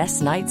your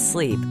best night's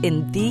sleep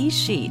in these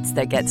sheets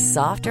that get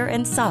softer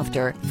and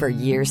softer for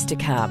years to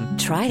come.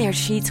 Try their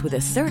sheets with a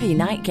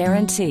 30-night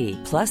guarantee.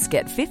 Plus,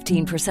 get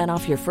 15%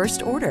 off your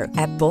first order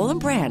at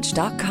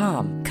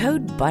bollandbranch.com.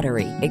 Code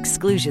BUTTERY.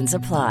 Exclusions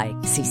apply.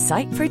 See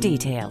site for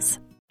details.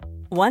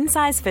 One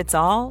size fits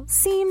all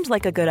seemed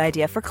like a good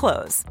idea for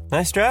clothes.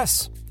 Nice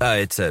dress.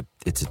 It's a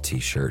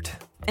t-shirt.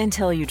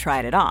 Until you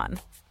tried it on.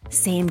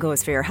 Same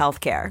goes for your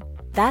healthcare.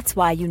 That's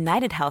why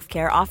United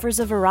Healthcare offers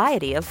a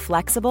variety of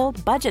flexible,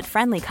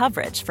 budget-friendly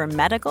coverage for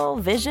medical,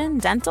 vision,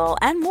 dental,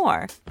 and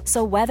more.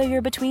 So whether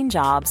you're between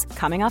jobs,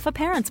 coming off a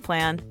parent's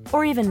plan,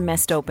 or even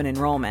missed open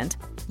enrollment,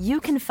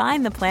 you can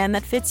find the plan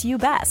that fits you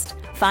best.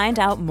 Find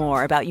out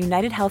more about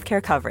United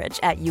Healthcare coverage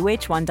at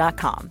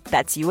uh1.com.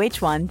 That's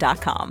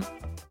uh1.com.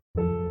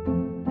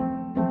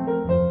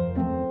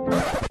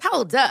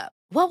 Hold up.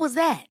 What was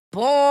that?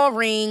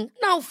 Boring.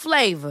 No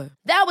flavor.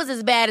 That was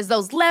as bad as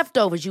those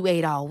leftovers you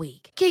ate all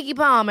week. Keke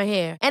Palmer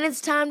here, and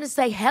it's time to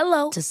say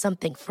hello to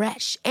something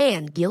fresh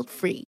and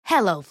guilt-free.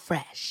 Hello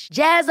Fresh.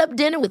 Jazz up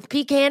dinner with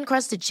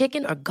pecan-crusted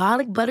chicken or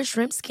garlic butter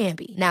shrimp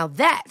scampi. Now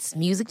that's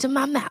music to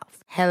my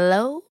mouth.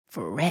 Hello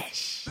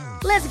Fresh.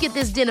 Let's get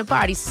this dinner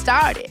party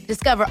started.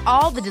 Discover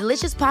all the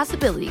delicious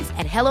possibilities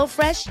at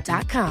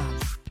hellofresh.com.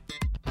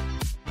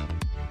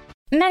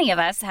 Many of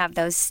us have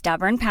those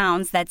stubborn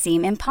pounds that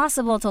seem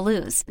impossible to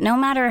lose, no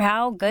matter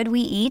how good we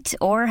eat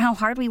or how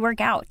hard we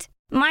work out.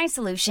 My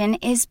solution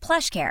is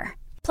PlushCare.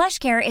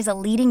 PlushCare is a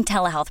leading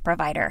telehealth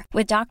provider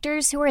with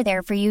doctors who are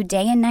there for you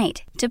day and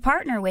night to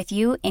partner with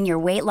you in your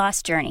weight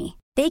loss journey.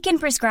 They can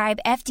prescribe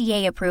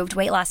FDA-approved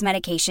weight loss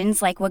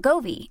medications like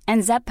Wegovy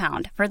and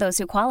Zepbound for those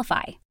who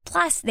qualify.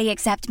 Plus, they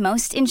accept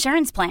most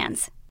insurance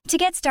plans. To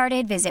get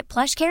started, visit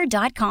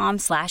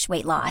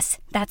plushcare.com/weightloss.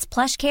 That's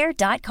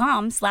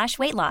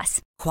plushcare.com/weightloss.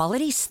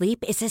 Quality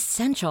sleep is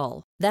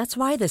essential. That's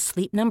why the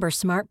Sleep Number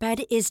Smart Bed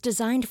is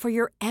designed for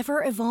your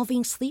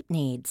ever-evolving sleep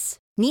needs.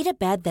 Need a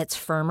bed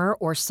that's firmer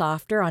or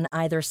softer on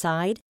either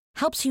side?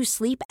 Helps you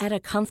sleep at a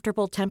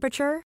comfortable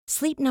temperature?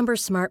 Sleep Number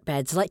Smart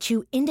Beds let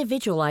you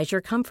individualize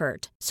your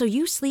comfort so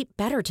you sleep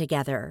better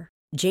together.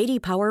 J.D.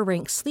 Power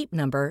ranks Sleep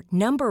Number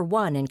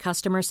 #1 in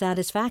customer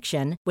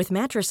satisfaction with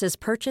mattresses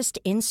purchased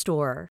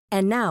in-store.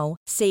 And now,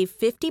 save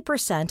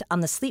 50%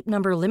 on the Sleep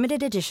Number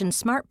Limited Edition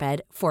Smart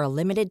Bed for a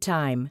limited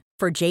time.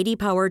 For J.D.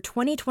 Power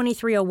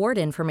 2023 award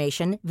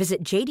information,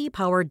 visit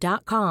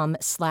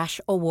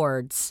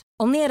jdpower.com/awards.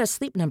 Only at a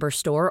Sleep Number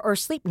store or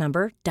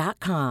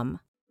sleepnumber.com.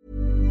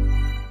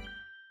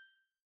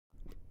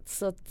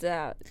 Så att,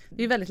 det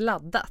är väldigt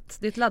laddat.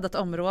 Det är ett laddat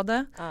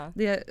område.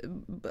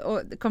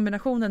 Och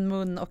kombinationen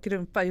mun och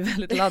rumpa är ju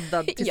väldigt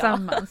laddad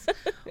tillsammans.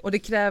 Och det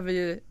kräver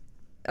ju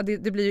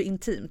det blir ju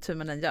intimt hur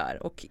man den gör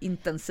och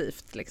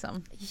intensivt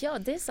liksom. Ja,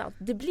 det är sant.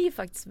 Det blir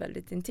faktiskt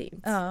väldigt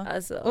intimt. Ja.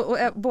 Alltså, och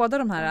båda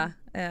de här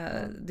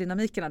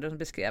dynamikerna du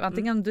beskrev,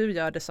 antingen du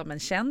gör det som en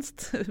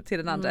tjänst till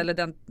den andra eller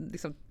den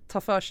liksom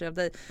tar för sig av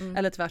dig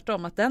eller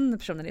tvärtom att den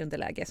personen är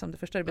underläge som du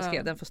första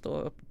beskrev, den får stå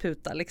och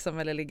puta liksom,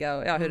 eller ligga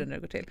och hur det nu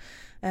går till.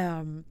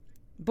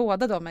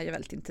 Båda de är ju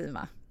väldigt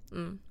intima.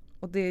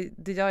 Och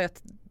det gör ju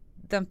att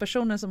den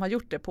personen som har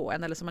gjort det på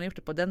en eller som man har gjort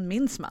det på, den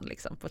minns man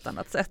liksom på ett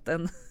annat sätt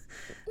än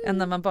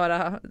när man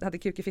bara hade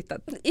kuk i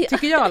fittan.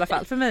 Tycker jag i alla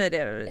fall. För mig är det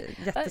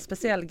en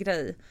jättespeciell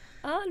grej.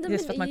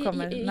 Just för att man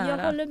kommer nära.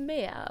 Jag håller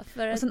med.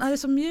 Och sen är det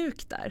så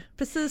mjukt där.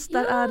 Precis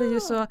där är det ju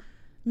så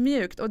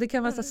mjukt. Och det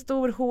kan vara så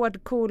stor,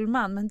 hård, cool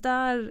man. Men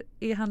där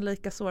är han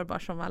lika sårbar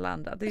som alla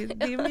andra. Det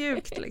är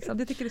mjukt liksom.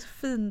 Det tycker jag är så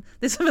fin.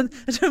 Det är som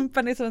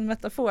rumpan är som en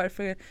metafor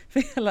för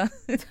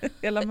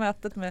hela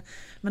mötet med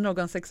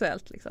någon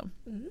sexuellt liksom.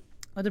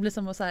 Och det blir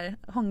som att så här,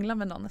 hångla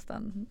med någon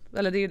nästan.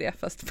 Eller det är ju det,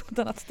 fast på ett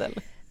annat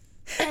ställe.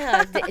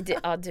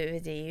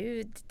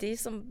 Det är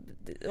som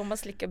om man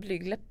slickar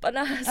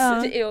blygläpparna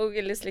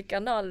eller slickar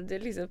anal. Det är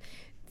liksom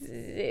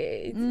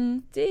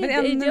men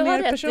ännu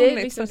mer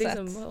personligt det är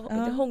liksom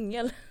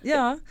hångel.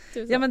 Ja,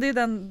 men det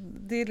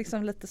är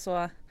liksom lite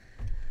så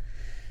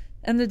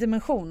en ny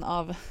dimension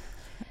av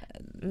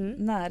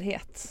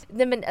närhet.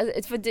 Nej, men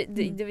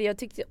för jag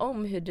tyckte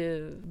om hur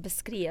du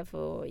beskrev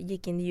och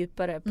gick in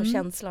djupare på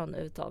känslan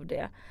utav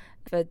det.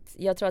 För att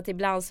jag tror att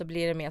ibland så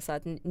blir det mer så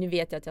att nu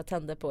vet jag att jag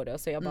tänder på det och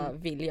så jag bara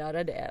vill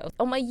göra det. Och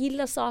om man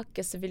gillar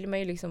saker så vill man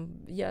ju liksom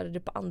göra det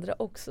på andra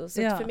också.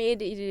 Så att för mig är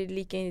det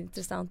lika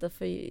intressant att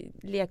få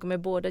leka med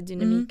båda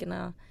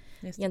dynamikerna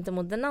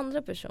gentemot den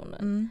andra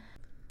personen.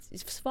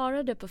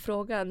 Svarade på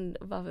frågan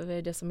vad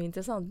är det som är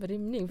intressant med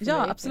rymning för mig?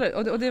 Absolut.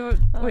 Och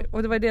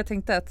det var det jag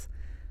tänkte att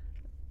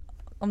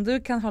om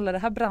du kan hålla det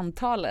här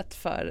brandtalet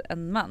för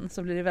en man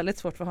så blir det väldigt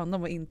svårt för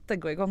honom att inte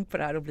gå igång på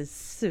det här och bli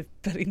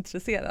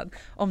superintresserad.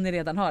 Om ni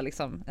redan har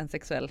liksom en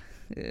sexuell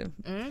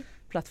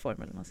plattform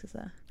eller vad man ska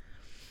säga.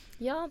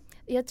 Ja,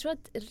 jag tror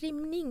att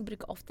rymning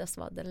brukar oftast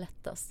vara det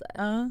lättaste.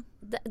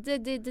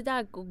 Det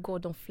där går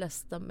de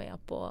flesta med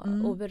på,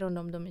 oberoende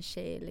om de är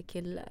tjej eller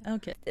kille.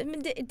 Okay.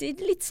 Men det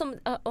är lite som,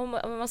 om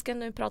man ska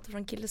nu prata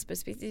från killes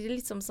perspektiv, det är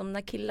lite som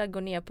när killar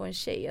går ner på en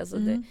tjej. Alltså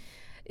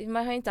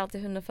man har inte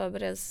alltid hunnit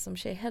förbereda sig som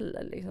tjej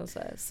heller. Liksom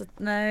så.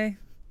 Nej,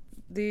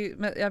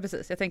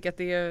 precis. Jag tänker att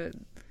det är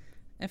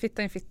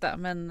en fitta,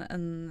 men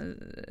en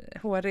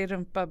hårig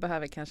rumpa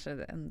behöver kanske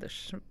en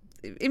dusch.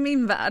 I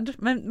min värld.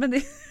 Men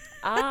det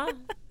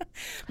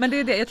men det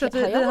är det. Jag tror att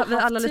vi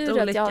har alla lite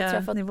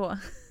olika nivå.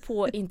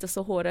 På inte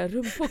så hårda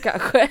rumpor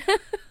kanske.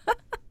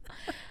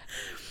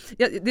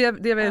 Det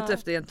jag var ute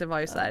efter egentligen var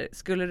ju så här,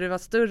 skulle det vara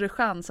större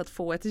chans att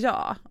få ett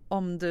ja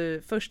om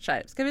du först så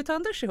här, ska vi ta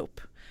en dusch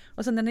ihop?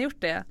 Och sen när ni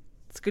gjort det,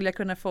 skulle jag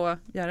kunna få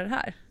göra det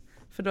här?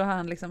 För då har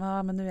han liksom,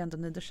 men nu är jag ändå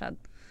nyduschad.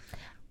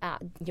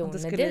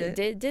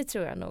 Det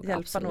tror jag nog. Hjälpa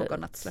absolut.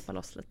 Någon att släppa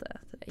loss lite.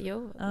 Typ.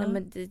 Jo, nej,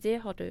 men det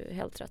har du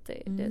helt rätt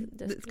i.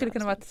 Det skulle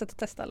kunna vara ett sätt att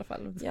testa i alla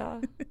fall.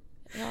 Ja.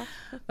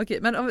 Okej,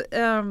 men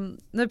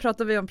nu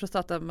pratar vi om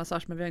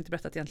prostatamassage, men vi har inte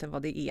berättat egentligen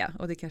vad det är.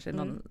 Och det kanske är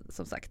någon,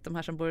 som sagt, de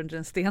här som bor under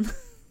en sten.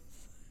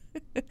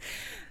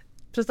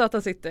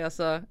 Prostatan sitter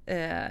alltså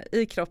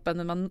i kroppen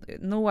när man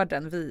når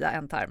den via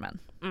ändtarmen.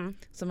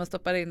 Så man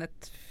stoppar in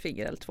ett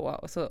finger eller två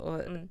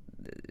och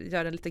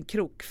gör en liten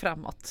krok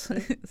framåt.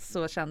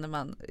 Så känner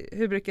man.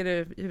 Hur brukar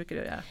du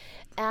göra?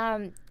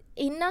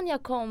 Innan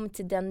jag kom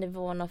till den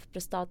nivån av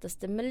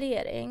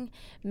prostatastimulering,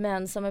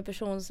 men som en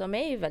person som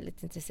är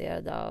väldigt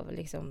intresserad av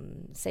liksom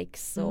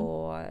sex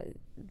och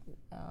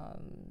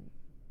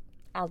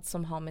allt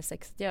som har med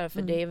sex att göra,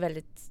 för det är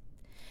väldigt,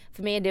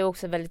 för mig är det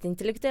också väldigt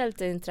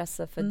intellektuellt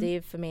intresse, för det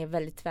är för mig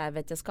väldigt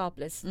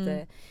tvärvetenskapligt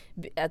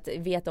att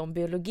veta om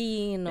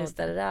biologin och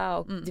det där,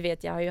 och du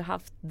vet, jag har ju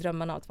haft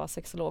drömmarna att vara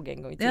sexolog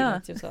en gång i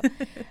tiden. Typ så.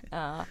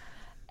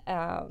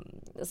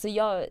 Så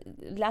jag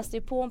läste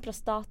ju på om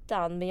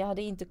prostatan, men jag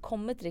hade inte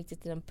kommit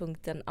riktigt till den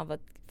punkten av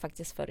att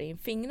faktiskt föra in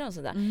fingrar och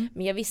sådär.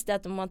 Men jag visste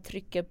att om man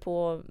trycker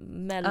på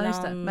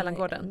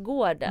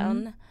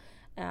mellangården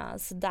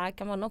så där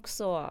kan man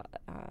också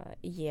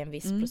ge en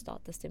viss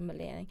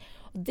prostatastimulering.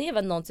 Och det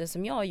var något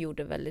som jag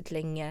gjorde väldigt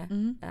länge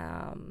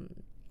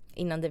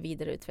innan det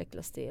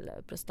vidareutvecklades till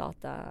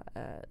prostata,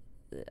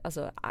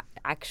 alltså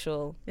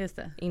actual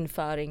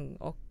införing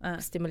och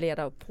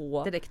stimulera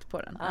på direkt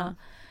på den.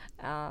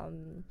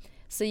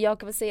 Så jag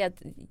kan väl säga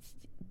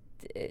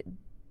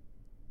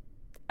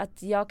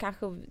att jag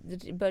kanske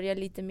börjar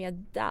lite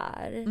mer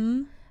där.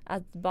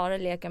 Att bara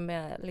leka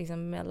med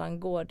liksom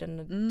mellangården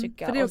och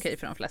tycka. För det är okej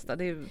för de flesta.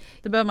 Det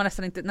behöver man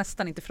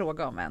nästan inte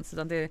fråga om ens,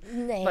 utan det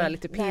är bara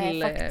lite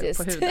pill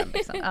på huden.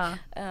 Liksom.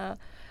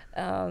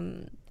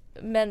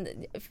 Men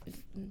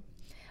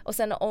och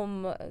sen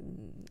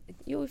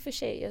i och för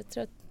sig, jag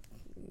tror att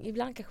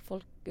ibland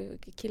kanske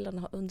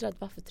killarna har undrat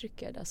varför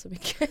trycker jag där så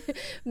mycket.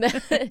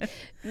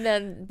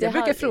 men jag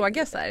brukar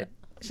fråga så här,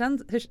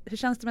 hur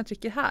känns det om jag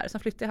trycker här? Så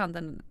flyttar jag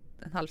handen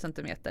en halv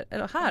centimeter.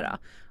 Eller här då?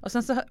 Och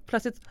sen så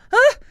plötsligt,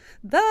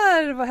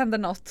 där hände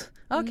något.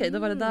 Okej, då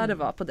var det där det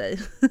var på dig.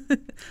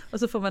 Och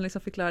så får man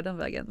liksom förklara den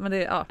vägen. Men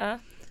det är,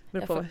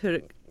 beror på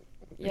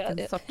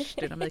vilken sorts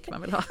dynamik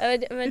man vill ha.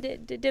 Men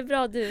det är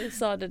bra du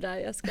sa det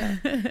där.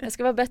 Jag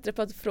ska vara bättre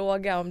på att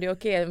fråga om det är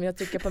okej om jag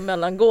trycker på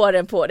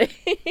mellangården på dig.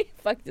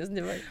 Faktiskt.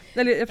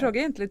 Eller jag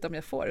frågar inte lite om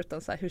jag får,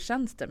 utan så här, hur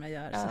känns det om jag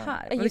gör så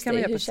här? Och det kan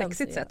man göra på ett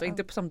sexigt sätt och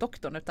inte som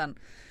doktorn, utan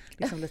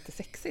liksom lite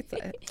sexigt. Så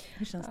här.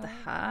 Hur känns det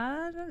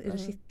här? Är det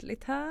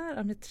kittligt här?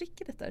 Om jag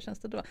trycker det där, känns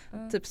det då?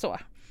 Typ så.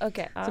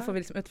 Så får vi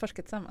liksom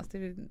utforska tillsammans.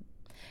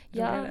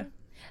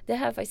 Det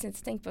har jag faktiskt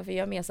inte tänkt på, för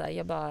jag är mer så här,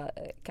 jag bara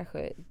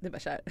kanske det bara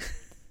kär.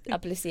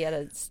 Applicera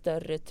ett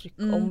större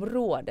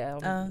tryckområde.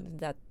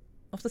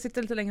 Ofta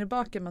sitter lite längre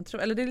bak än man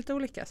tror. Eller det är lite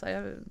olika. Så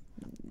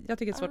jag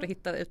tycker det är svårt att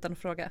hitta utan att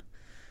fråga.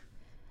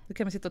 Då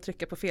kan man sitta och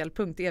trycka på fel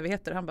punkt i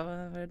evigheter. Och han bara,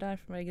 vad är det där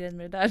för grejen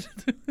med det där?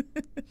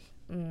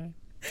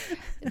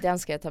 Den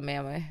ska jag ta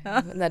med mig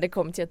när det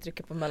kommer till att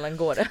trycka på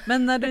mellangården.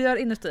 Men när du gör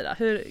inuti då,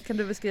 hur kan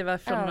du beskriva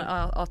från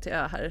A till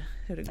Ö här?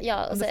 Om du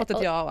har fått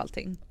ett ja av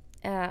allting.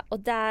 Och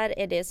där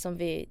är det som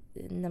vi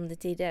nämnde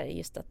tidigare,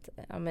 just att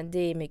men det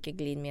är mycket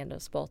glidmedel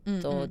och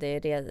spott och det är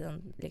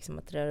redan liksom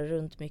att röra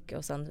runt mycket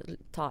och sen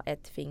ta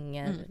ett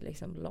finger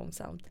liksom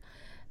långsamt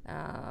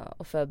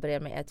och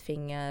förbereda med ett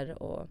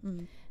finger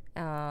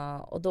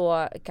och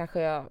då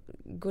kanske jag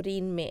går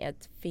in med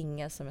ett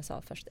finger som jag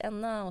sa först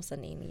ena och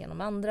sen in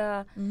genom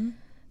andra,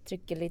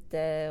 trycker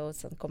lite och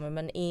sen kommer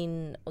man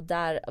in och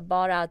där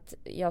bara att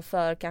jag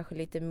för kanske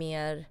lite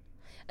mer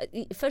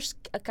först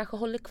kanske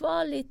håller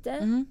kvar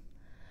lite.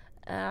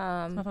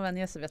 Man får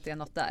vänja sig vid att det är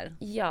något där.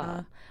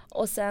 Ja.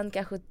 Och sen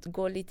kanske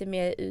gå lite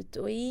mer ut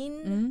och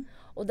in.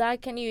 Och där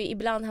kan ju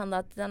ibland hända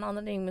att den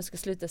andra ringen ska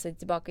sluta sig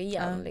tillbaka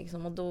igen.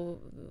 Liksom, och då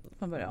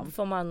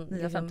får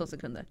man 15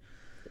 sekunder.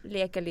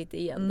 Leka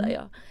lite igen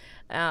där,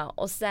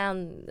 och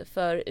sen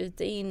för ut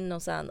och in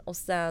och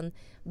sen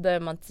börjar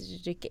man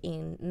trycka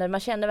in. När man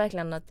känner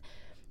verkligen att,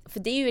 för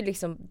det är ju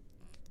liksom,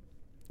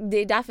 det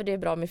är därför det är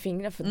bra med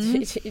fingrar, för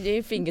det är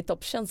ju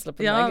fingertoppskänsla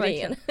på den här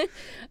grejen.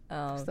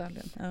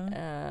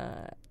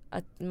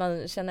 Att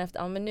man känner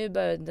efter, men nu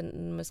börjar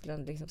den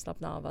musklerna liksom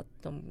slappna av,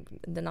 att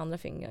den andra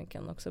fingern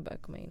kan också börja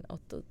komma in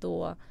och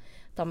då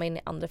tar man in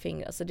i andra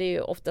fingrar. Så det är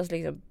ju oftast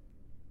liksom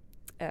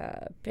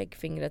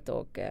pekfingret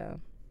och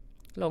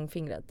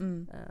långfingret.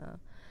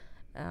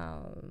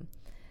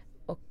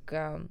 Och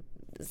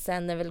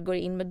sen när vi går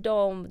in med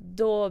dem,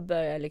 då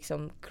börjar jag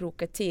liksom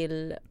kroka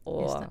till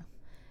och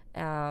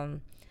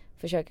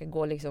försöka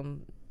gå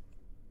liksom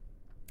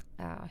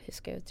hur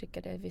ska jag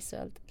uttrycka det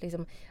visuellt,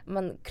 liksom,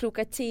 man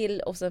krokar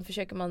till och sen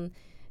försöker man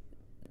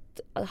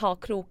ha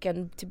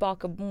kroken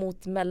tillbaka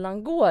mot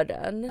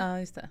mellangården.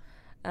 Just det.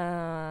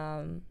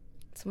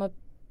 Så man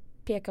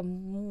pekar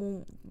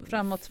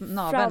framåt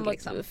naveln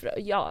liksom.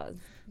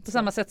 På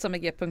samma sätt som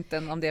med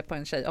G-punkten om det är på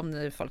en tjej, om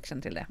nu folk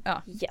känner till det.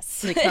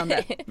 Yes.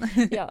 Liknande.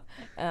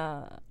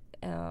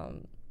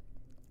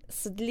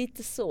 Så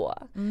lite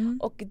så.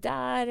 Och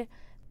där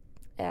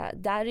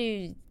är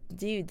ju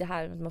det är ju det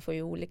här att man får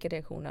ju olika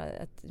reaktioner,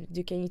 att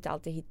du kan ju inte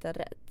alltid hitta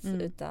rätt,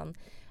 utan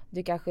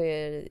du kanske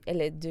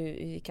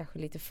är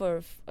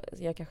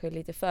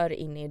lite för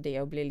inne i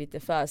det och blir lite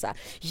för så här,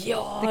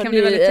 det kan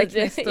bli väldigt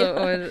tekniskt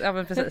och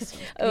men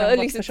precis. Och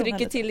liksom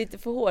trycker till lite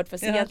för hårt,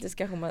 för egentligen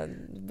kanske man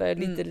börjar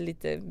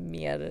lite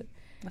mer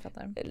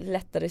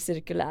lättare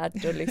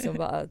cirkulärt och liksom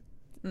bara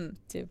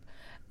typ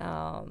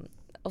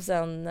och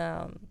sen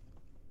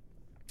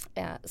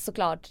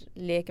såklart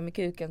leka med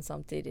kuken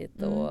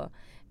samtidigt och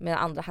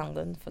med andra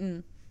handen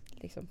för,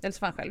 liksom. Eller så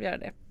får han själv göra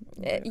det.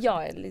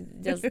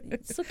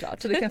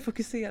 Såklart. Så du kan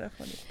fokusera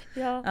på det.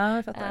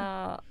 Jag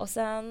fattar. Och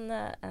sen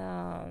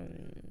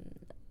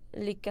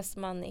lyckas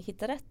man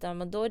hitta rätt där,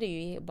 men då är det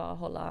ju bara att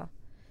hålla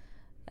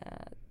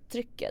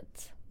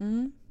trycket.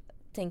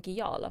 Tänker jag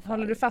i alla fall.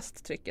 Håller du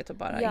fast trycket och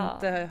bara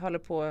inte håller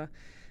på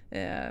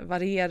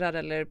varierar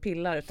eller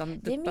pillar, utan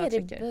det är bara mer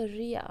trycker. I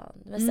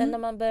början. Men sen när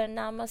man börjar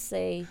närma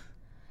sig.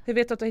 Hur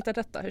vet du att du har hittat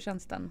rätt då? Hur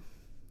känns den?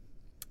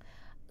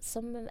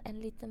 Som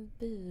en liten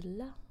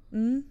bula.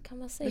 Kan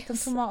man säga. Liten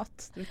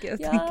tomat, jag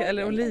tänka,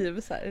 eller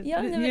oliv så här.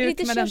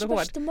 Lite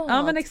körsbärstomat.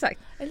 Ja, men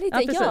exakt.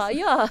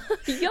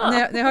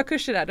 När jag har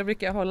kurser där, då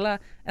brukar jag hålla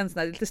en sån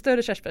här lite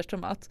större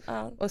körsbärstomat.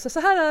 Och så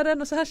här är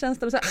den och så här känns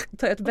den och så här,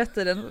 tar jag ett bett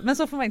i den. Men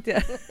så får man inte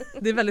göra.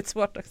 Det är väldigt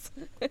svårt också.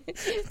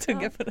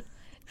 Tugga på det.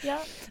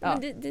 Men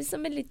det är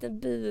som en liten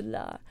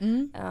bula.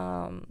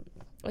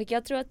 Och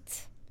jag tror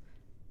att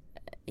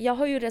jag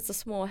har ju rätt så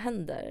små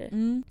händer.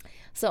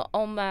 Så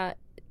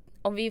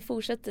om vi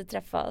fortsätter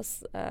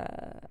träffas,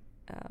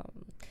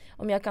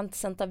 om jag kan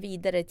sen ta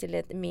vidare till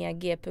ett mer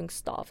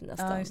G-punktstav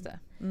nästan. Just det.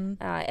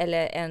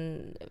 Eller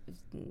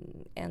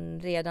en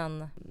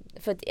redan,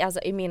 för att,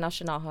 alltså, i min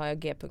arsenal har jag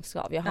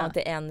G-punktstav. Jag har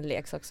inte en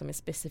leksak som är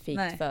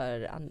specifikt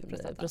för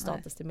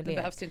prostatastimulering.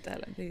 Det behövs ju inte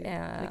heller.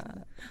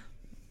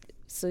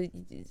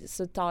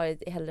 Så tar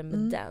jag hellre med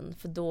den,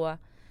 för då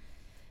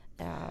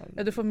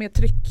du får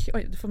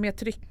mer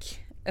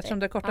tryck Eftersom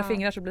det är korta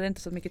fingrar så blir det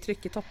inte så mycket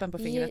tryck i toppen på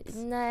fingret.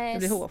 Nej, det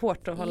blir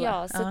hårt att hålla.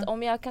 Ja, så att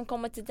om jag kan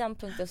komma till den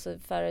punkten så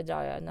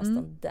föredrar jag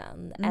nästan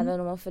den. Även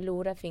om man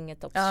förlorar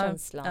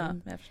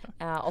fingertoppskänslan. Ja, jag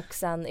förstår. Och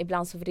sen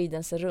ibland så vrider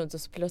den sig runt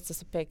och så plötsligt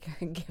så pekar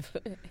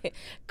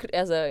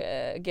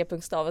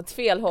G-punktstaven åt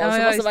fel håll.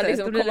 Så måste man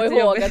liksom komma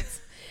ihåg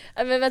att...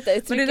 Men vänta,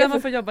 men det är där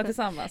man får jobba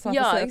tillsammans.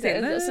 Ja,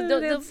 exakt. Så då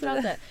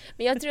pratar.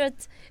 Men jag tror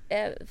att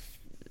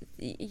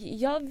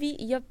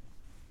jag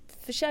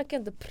försöker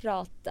inte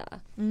prata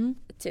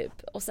typ.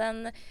 Och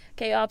sen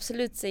kan jag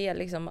absolut säga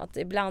liksom att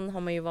ibland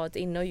har man ju varit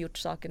inne och gjort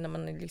saker när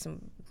man är liksom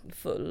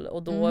full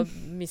och då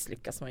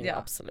misslyckas man ju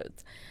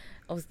absolut.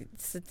 Och,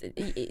 så,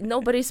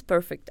 nobody's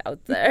perfect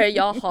out there.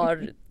 Jag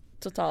har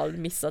totalt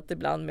missat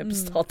ibland med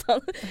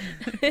prostatan.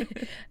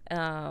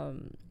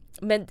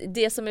 Men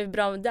det som är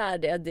bra med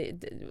där är att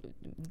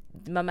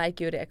man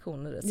märker ju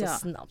reaktioner så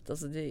snabbt.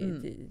 Alltså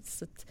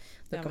så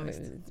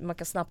man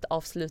kan snabbt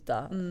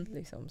avsluta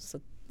liksom, så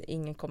att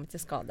ingen kommer till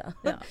skada.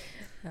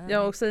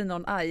 Ja, och säger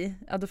någon aj,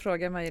 då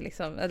frågar man ju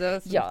liksom,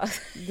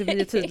 det blir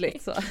ju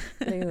tydligt så.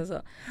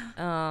 så.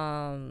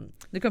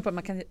 Du kan på att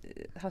man kan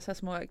ha så här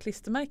små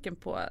klistermärken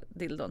på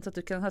dildon så att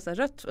du kan ha så här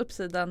rött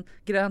uppsidan,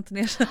 grönt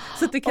ner så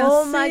att du kan se.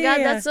 Oh my god,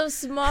 that's so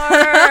smart!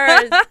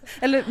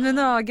 Eller med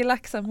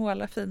nagellack som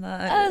målar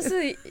fina. Alltså,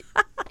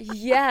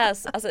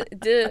 yes, alltså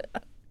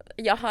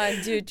jag har en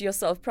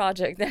do-it-yourself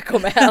project när jag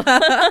kommer hem.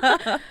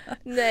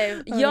 Nej,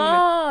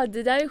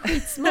 det där är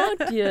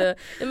skitsmart ju.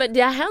 Men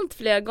det har hänt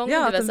flera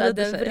gånger, du vet, så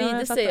den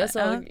vrider sig och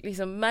så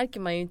liksom märker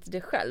man ju inte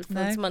det själv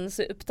för man är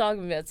så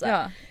upptagen med så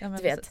här,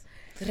 du vet.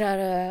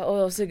 Röra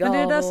och suga av.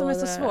 Men det är det som är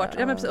så svårt.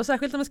 Ja, men och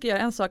särskilt om man ska göra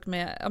en sak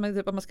med,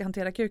 om man ska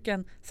hantera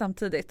kuken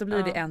samtidigt, då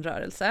blir det en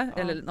rörelse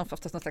eller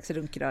oftast någon slags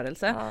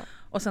runkrörelse.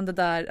 Och sen det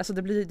där, alltså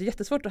det blir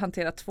jättesvårt att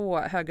hantera två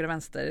höger och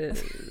vänster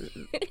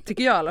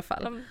tycker jag i alla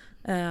fall.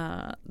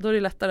 Då är det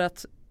lättare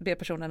att be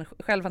personen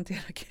själv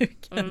hantera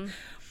kuken.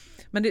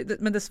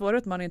 Men det svåra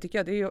utmaningen tycker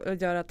jag, det är ju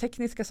att göra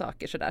tekniska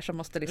saker sådär som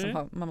måste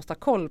liksom man måste ha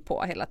koll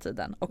på hela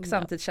tiden och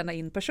samtidigt känna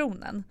in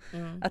personen.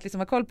 Att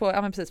liksom ha koll på,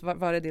 men precis,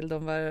 var är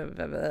dildon,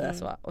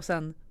 så, och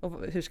sen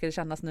hur ska det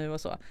kännas nu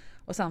och så.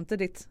 Och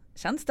samtidigt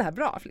känns det här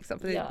bra liksom,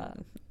 för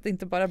det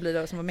inte bara blir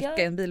det som att mecka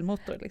en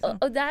bilmotor liksom.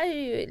 Och där är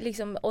ju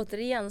liksom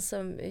återigen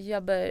som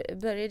jag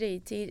började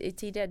i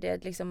tidigare,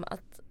 det liksom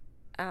att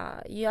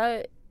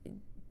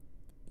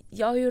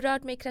jag har ju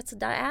rört mig i kretsar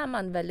där är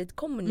man väldigt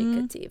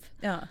kommunikativ.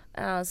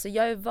 Så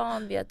jag är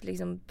van vid att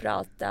liksom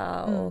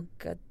prata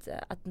och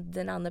att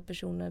den andra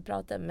personen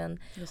pratar. Men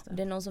om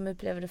det är någon som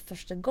upplever det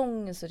första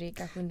gången så det är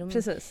kanske inte...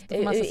 Precis, då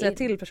får man säga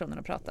till personen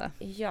att prata.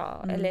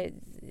 Ja, eller...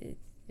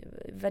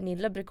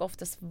 Vanilla brukar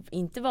oftast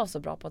inte vara så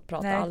bra på att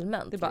prata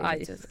allmänt. Det är bara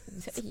aj.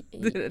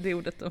 Det är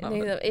ordet de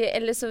använder.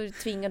 Eller så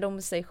tvingar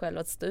de sig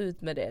själva att stå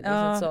ut med det.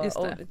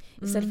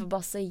 Istället för att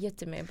bara säga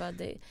till mig. Bara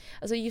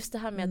alltså just det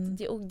här med att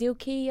det är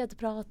okej att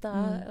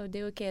prata och det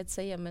är okej att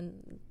säga. Men,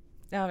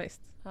 ja,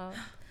 visst. Ja.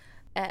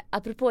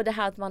 Apropå det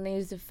här att man är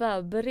lite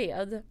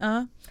förberedd.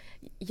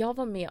 Jag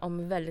var med om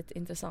en väldigt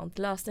intressant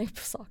lösning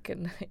på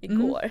saken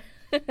igår.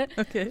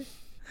 Okej.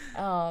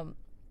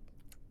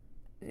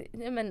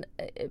 Nej, men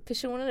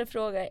personen i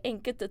fråga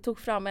enkelt tog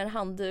fram en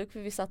handduk för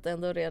vi satt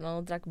ändå redan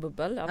och drack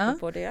bubbel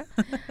apropå det.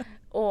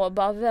 Och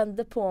bara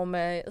vände på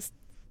mig,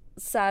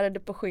 särade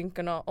på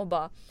skinkorna och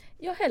bara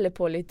jag häller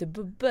på lite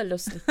bubbel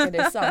och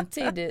slickade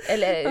samtidigt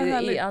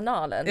eller i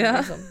analen.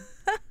 Liksom.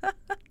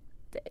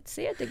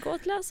 Det går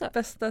att lösa.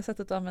 Bästa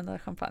sättet att använda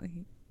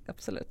champagne.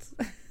 Absolut.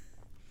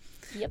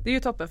 Det är ju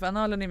toppen för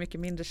analen är mycket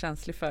mindre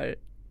känslig för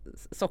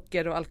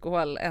socker och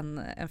alkohol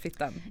än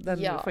fittan.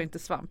 Den får inte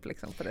svamp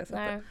liksom på det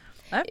sättet.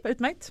 Nej,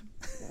 utmärkt.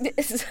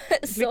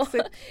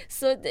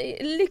 Så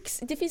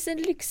det finns en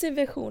lyxig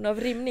version av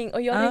rimning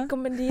och jag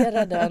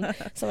rekommenderar den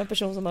som en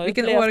person som har upplevt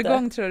det. Vilken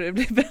årgång tror du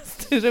blir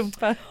bäst i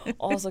rumpa?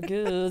 Så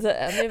gud,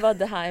 nu var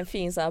det här en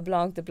fin så här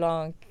blanc de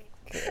blanc.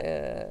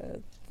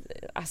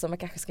 Alltså man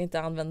kanske ska inte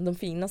använda de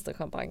finaste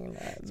champagnerna.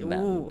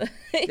 Men...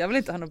 jag vill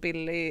inte ha någon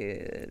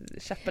billig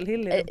Chapel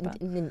Hill i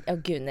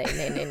rumpan. Gud,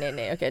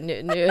 nej. Okej,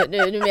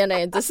 nu menar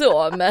jag inte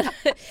så.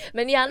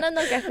 Men gärna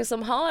någon kanske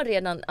som har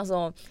redan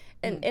alltså,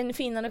 en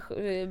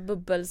finare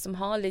bubbel som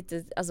har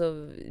lite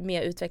alltså,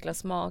 mer utvecklad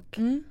smak.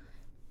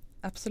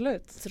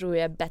 Absolut. Tror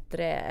jag är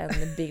bättre än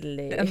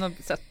billig. Än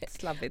något sött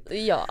slabbigt.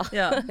 Ja,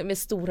 med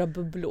stora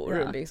bubblor.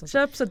 Ja. Liksom.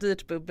 Köp så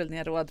dyrt bubbel ni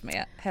har råd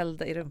med. Häll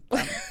det i rumpan.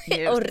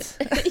 Njut.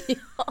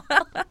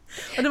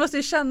 Och det måste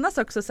ju kännas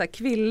också så här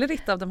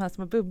kvillrigt av de här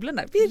små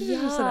bubblorna.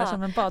 Så där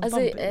som en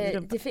badbomb i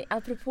rumpan.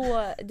 Apropå,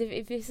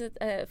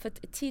 för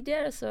att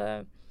tidigare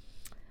så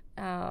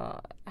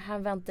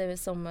han väntade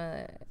som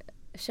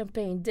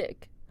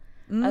champagne-duk.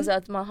 Alltså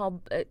att man har,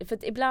 för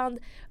att ibland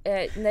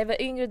när jag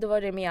var yngre då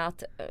var det med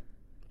att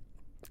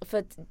för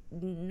att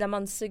när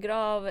man suger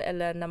av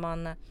eller när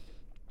man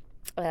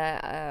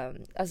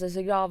alltså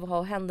så jag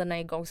har händerna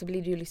igång så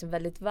blir det ju liksom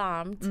väldigt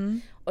varmt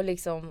och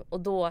liksom, och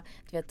då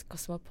du vet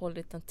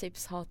Cosmopolitan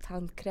tips, ha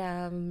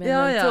tandkräm med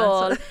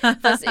mentol.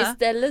 Fast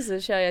istället så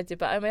kör jag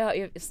typ jag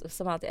har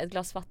som alltid ett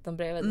glas vatten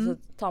bredvid så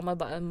tar man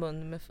bara en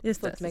mun med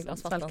fullt med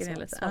glas vatten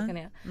så svalkar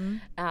ner.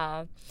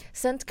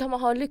 Sen kan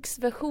man ha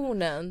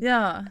lyxversionen,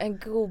 en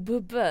god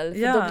bubbel,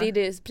 för då blir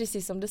det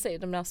precis som du säger,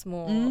 de där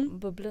små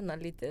bubblorna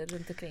lite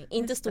runt omkring,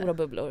 inte stora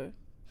bubblor.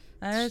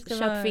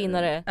 Köp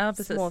finare,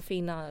 små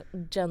fina,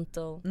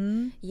 gentle,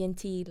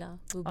 gentila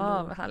bubblor.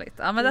 Vad härligt.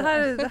 Ja, men det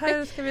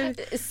här ska vi...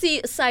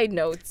 Side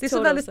note. Det är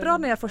så väldigt bra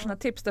när jag får såna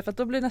tips, därför att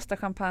då blir nästa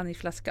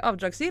champagneflaska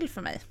avdragsgill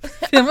för mig.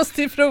 Jag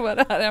måste ju prova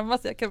det här hemma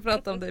så jag kan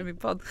prata om det i min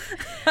podd.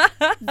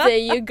 There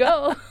you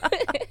go.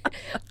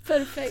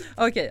 Perfekt.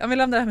 Okej, om vi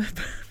lämnar det här med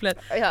bubblet.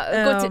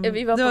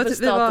 Vi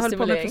var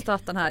på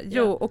prostatan här.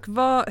 Jo, och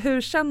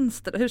hur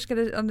känns det? Hur ska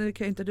det,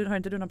 har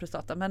inte du någon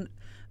prostata, men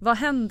vad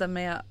händer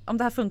med, om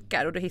det här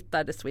funkar och du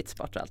hittar the sweet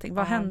spot och allting,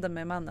 vad händer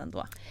med mannen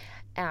då?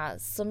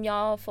 Som jag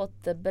har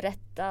fått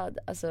berättad,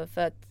 alltså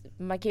för att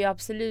man kan ju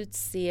absolut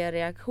se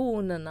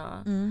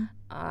reaktionerna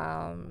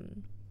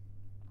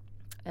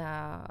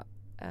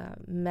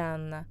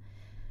men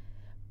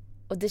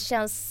och det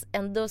känns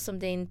ändå som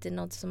det inte är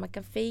något som man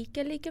kan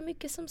fejka lika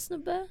mycket som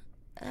snubbe.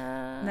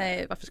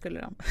 Nej, varför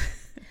skulle de?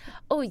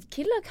 Oj,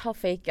 killar har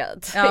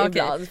fejkat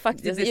ibland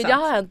faktiskt. Det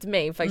har hänt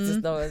mig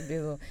faktiskt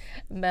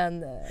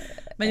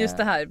men just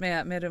det här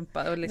med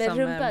rumpa och liksom,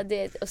 med rumpa,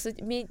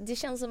 det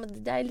känns som att det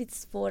där är lite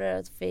svårare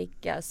att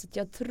fejka, så att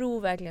jag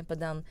tror verkligen på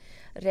den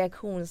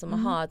reaktion som man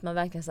har, att man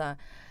verkligen så här,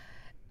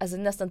 alltså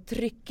nästan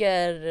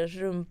trycker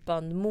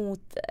rumpan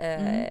mot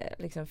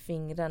liksom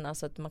fingrarna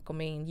så att man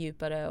kommer in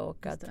djupare,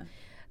 och att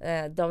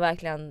de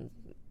verkligen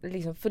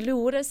liksom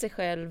förlorar sig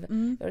själv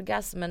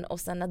orgasmen, och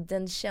sen att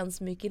den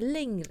känns mycket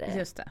längre.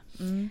 Just det.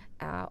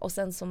 Och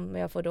sen som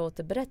jag får då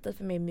återberättat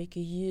för mig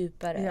mycket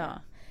djupare.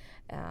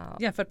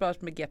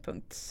 Jämförbart med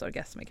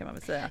G-punktsorgasmer kan man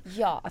väl säga.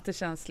 Att det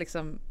känns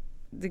liksom,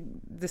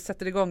 det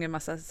sätter igång en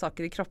massa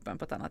saker i kroppen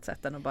på ett annat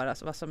sätt än att bara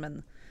vara som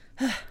en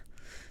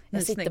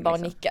jag sitter bara och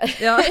nickar.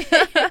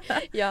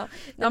 Ja,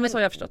 men så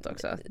har jag förstått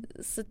också.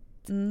 Så,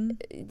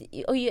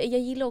 och jag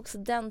gillar också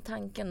den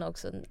tanken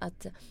också,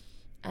 att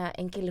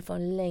en kille får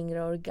en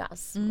längre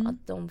orgasm,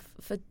 att de,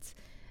 för att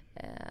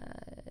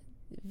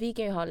vi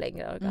kan ju ha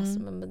längre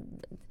orgasm,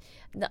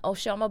 och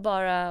kör man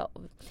bara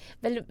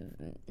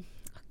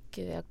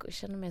Gud, jag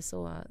känner mig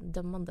så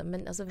dömande,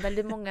 men alltså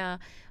väldigt många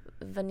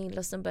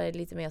Vanilla-snubbar är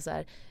lite mer så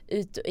här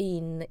ut och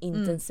in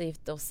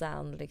intensivt, och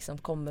sen liksom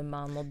kommer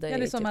man, och det är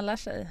liksom typ, man lär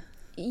sig att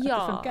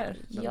det funkar.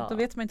 Då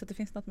vet man inte att det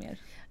finns något mer.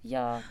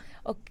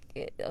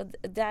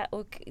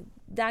 Och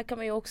där kan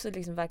man ju också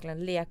liksom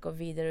verkligen leka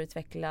och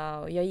vidareutveckla,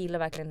 och jag gillar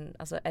verkligen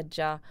alltså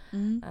edga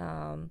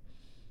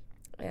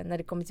när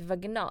det kommer till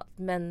vaginat,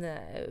 men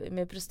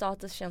med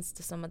prostata känns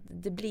det som att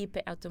det blir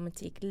på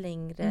automatik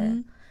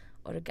längre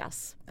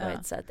orgasm på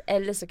ett sätt,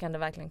 eller så kan det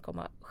verkligen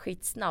komma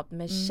skitsnabbt,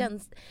 men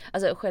känns,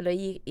 alltså själva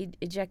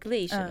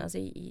ejaculation, alltså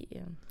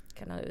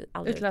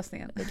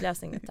utlösningen,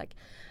 tack.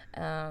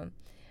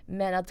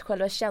 Men att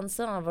själva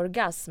känslan av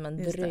orgasmen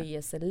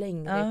dröjer sig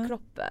längre i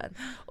kroppen,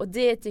 och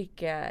det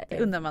tycker jag det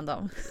undrar man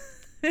dem.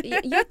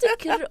 Jag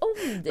tycker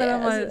om det. När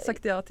de har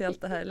sagt ja till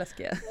allt det här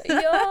läskiga.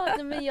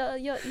 Men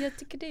jag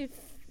tycker det är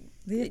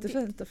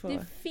jättefint att få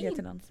ge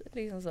till någon.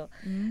 Liksom så.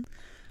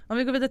 Om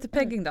vi går vidare till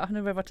pegging då,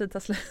 nu börjar vår tid ta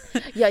slut.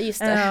 Ja, just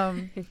det.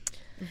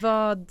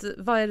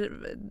 Vad är,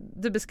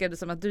 du beskrev det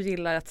som att du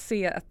gillar att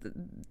se att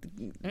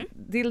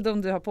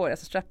dildon du har på dig,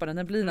 alltså strapparna,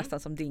 den blir nästan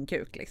som din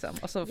kuk liksom.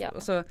 Och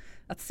så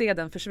att se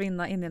den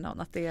försvinna in i någon,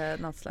 att det är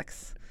någon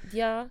slags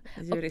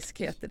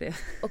djuriskhet i det.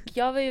 Och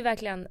jag var ju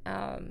verkligen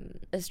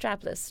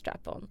strapless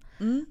strap-on.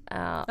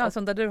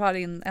 Som där du har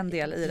in en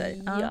del i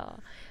dig.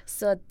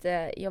 Så att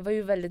jag var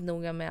ju väldigt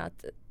noga med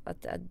att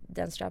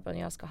den strap-on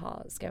jag ska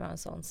ha ska vara en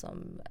sån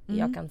som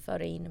jag kan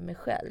föra in mig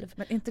själv.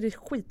 Men är inte det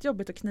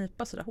skitjobbigt att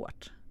knipa så där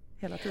hårt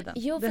hela tiden?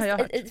 Jo, det har jag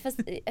hört. Fast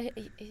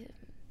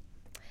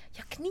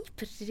jag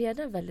kniper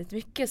redan väldigt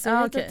mycket, så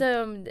jag vet att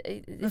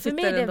för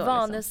mig är det en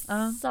vanlig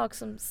liksom sak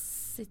som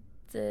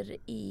sitter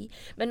i.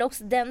 Men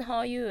också den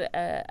har ju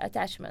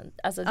attachment.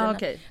 Alltså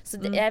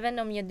även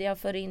om jag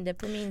för in det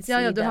på min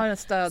sida. Ja, du har en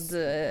stöd,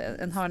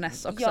 en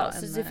harness också. Ja,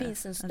 så det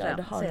finns en stöd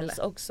harness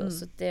också.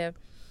 Så det,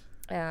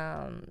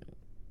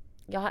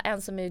 jag har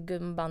en som är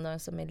gummiband och en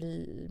som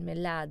är med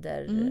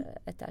läder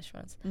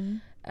attachments.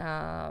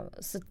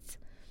 Så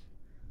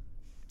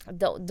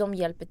de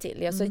hjälper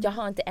till. Alltså, jag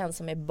har inte en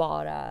som är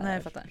bara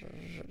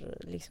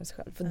liksom sig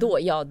själv. För då,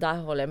 där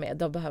håller jag med.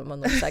 Då behöver man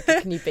nog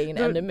säkert knipa in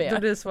ännu mer. Då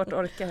blir det svårt att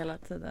orka hela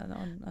tiden.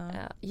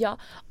 Ja,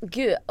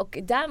 gud. Och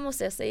där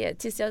måste jag säga,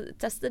 tills jag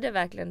testade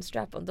verkligen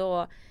strap-on,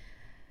 då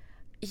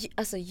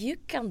alltså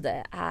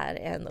juckande är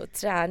en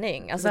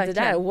träning. Alltså verkligen.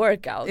 Det där är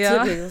workout.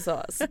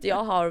 Så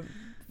jag har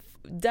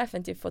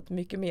definitivt fått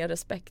mycket mer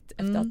respekt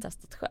efter att ha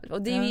testat själv.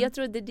 Och det är, jag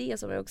tror det är det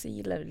som jag också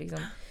gillar liksom,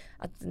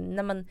 att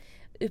när man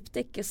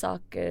upptäcker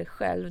saker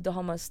själv, då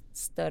har man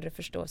större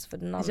förståelse för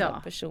den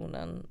andra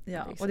personen.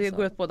 Ja, liksom och det så.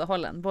 går åt båda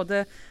hållen.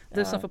 Både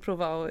du som får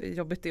prova och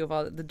jobbigt det att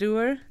vara the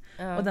doer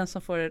och den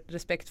som får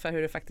respekt för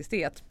hur det faktiskt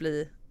är att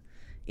bli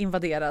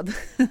invaderad.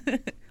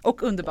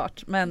 Och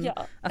underbart, men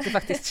att det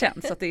faktiskt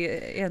känns att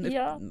det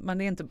är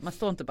man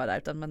står inte bara där,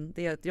 utan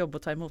det är ett jobb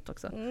att ta emot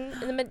också.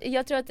 Men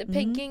jag tror att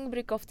pegging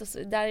brukar oftast,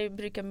 där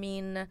brukar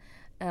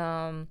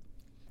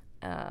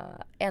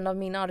en av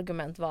mina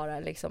argument vara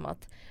liksom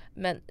att,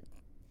 men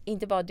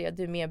inte bara det att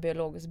du är mer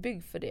biologiskt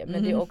byggd för det,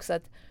 men det är också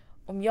att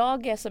om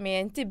jag är som är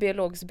inte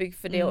biologiskt byggd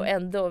för det och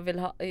ändå vill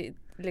ha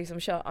liksom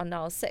köra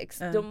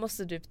analsex, då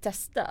måste du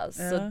testa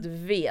så att du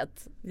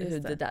vet hur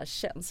det där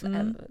känns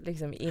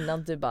liksom,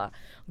 innan du bara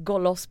går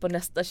loss på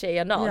nästa tjej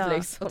anal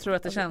liksom. Och tror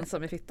att det känns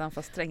som i fittan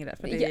fast strängare,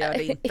 för det gör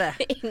det inte.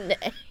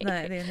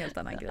 Nej, det är en helt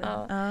annan grej.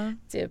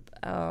 Typ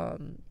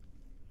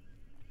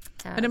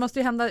men det måste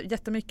ju hända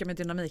jättemycket med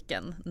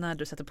dynamiken när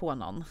du sätter på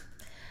någon.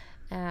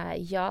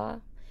 Ja,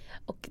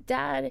 och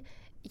där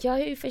jag har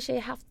ju för sig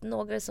haft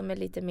några som är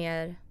lite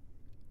mer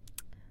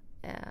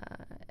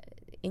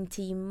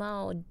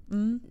intima och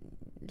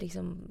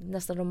liksom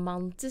nästan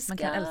romantiska. Man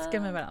kan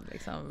älska med varandra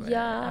liksom.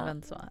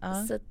 Även så.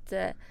 Så att,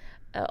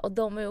 och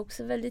de är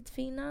också väldigt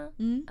fina.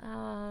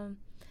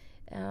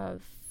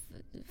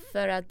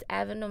 För att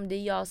även om det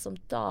är jag som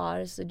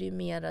tar, så det är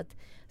mer att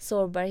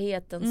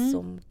sårbarheten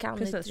som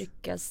kan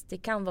uttryckas, det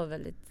kan vara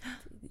väldigt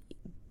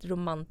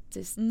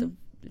romantiskt och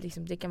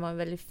liksom, det kan vara en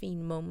väldigt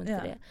fin moment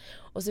för det.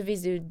 Och så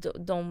finns det ju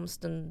de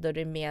stunder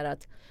det är mer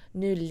att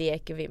nu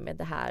leker vi med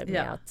det här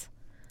med att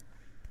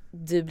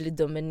du blir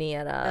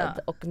dominerad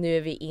och nu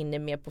är vi inne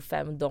mer på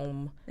 5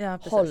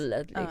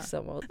 hållet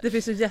liksom. Och det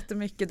finns ju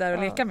jättemycket där att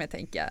leka med,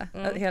 tänker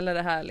jag. Hela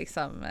det här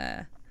liksom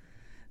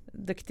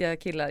duktiga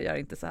killar gör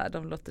inte så här,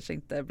 de låter sig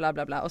inte bla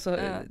bla bla, och så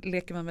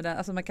leker man med den,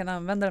 alltså man kan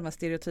använda de här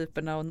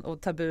stereotyperna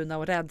och tabuna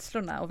och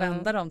rädslorna och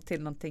vända dem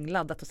till någonting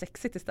laddat och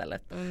sexigt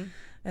istället.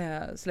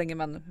 Så länge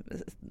man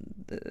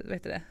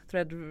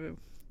tread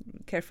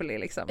carefully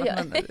liksom,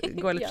 att man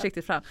går lite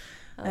försiktigt fram.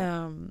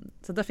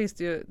 Så där finns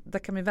det ju, där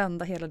kan man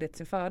vända hela det till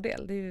sin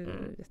fördel. Det är ju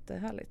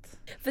jättehärligt.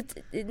 För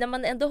när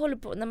man ändå håller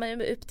på, när man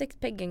har upptäckt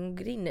pegging och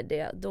går in i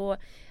det, då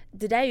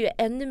det där är ju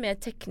ännu mer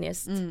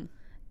tekniskt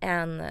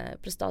än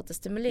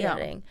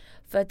prostatastimulering.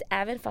 För att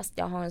även fast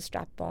jag har en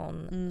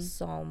strap-on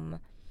som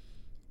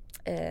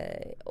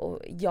och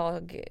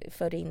jag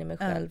för in i mig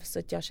själv så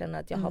att jag känner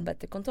att jag har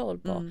bättre kontroll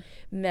på.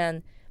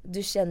 Men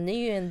du känner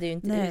ju ändå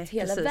inte ut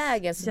hela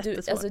vägen.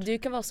 Så du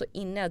kan vara så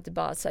inne att du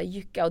bara så här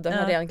jucka och den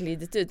har redan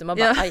glidit ut. Och man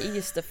bara,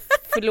 just det,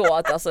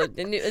 förlåt. Alltså,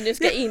 nu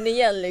ska jag in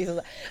igen.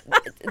 Liksom.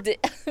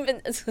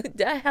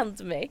 Det har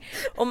hänt mig.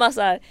 Och man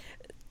så här,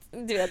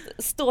 du vet,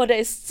 står där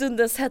i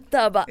stundens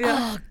hetta och bara,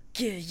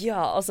 gud,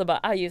 och så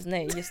bara, just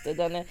det,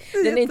 den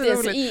är inte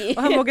ens i.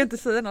 Och han vågar inte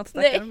säga något,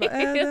 stackaren.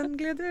 Den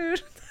gled ur.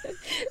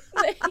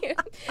 Nej,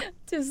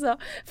 typ så.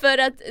 För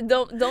att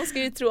de ska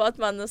ju tro att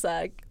man, så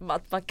här,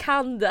 att man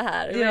kan det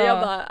här. Men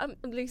jag bara,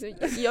 liksom,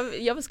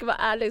 jag ska vara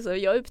ärlig, så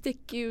jag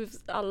upptäcker ju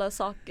alla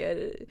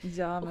saker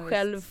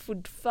själv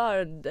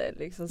fortfarande.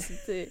 Liksom, så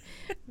det,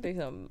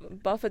 liksom,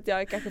 bara för att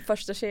jag är kanske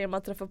första tjejen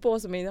man träffar på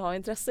som inte har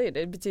intresse i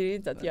det, betyder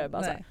inte att jag är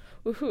bara så här,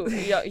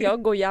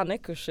 jag går gärna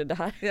kurser det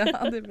här.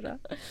 Ja, det är bra.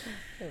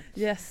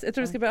 Yes, jag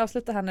tror vi ska börja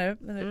avsluta här nu.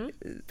 Vi har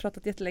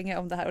pratat jättelänge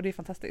om det här och det är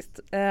fantastiskt.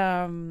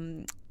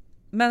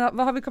 Men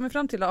vad har vi kommit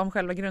fram till om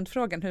själva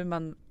grundfrågan,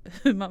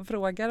 hur man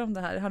frågar om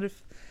det här?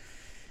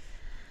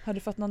 Har du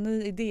fått någon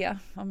ny idé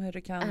om hur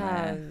du kan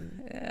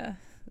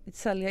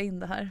sälja in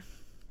det här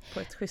på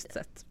ett schysst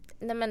sätt?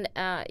 Nej, men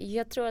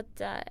jag tror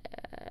att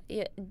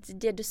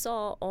det du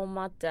sa om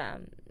att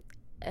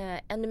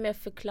ännu mer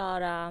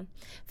förklara,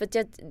 för att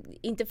jag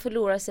inte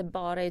förlorar sig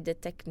bara i det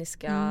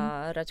tekniska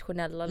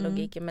rationella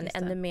logiken, men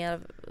ännu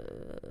mer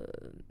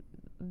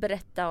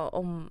berätta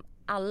om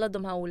alla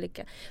de här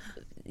olika.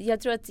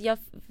 Jag tror att jag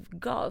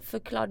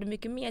förklarade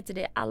mycket mer till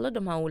dig alla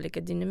de här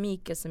olika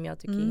dynamiker som jag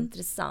tycker är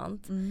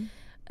intressant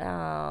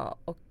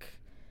och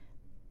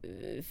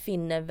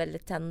finner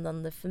väldigt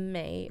tändande för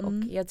mig. Och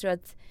jag tror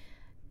att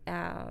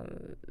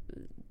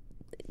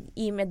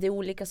i och med det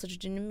olika sorts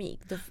dynamik,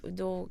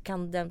 då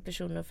kan den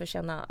personen få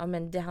känna,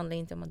 men det handlar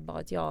inte om att bara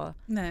att jag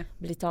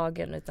blir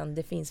tagen, utan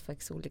det finns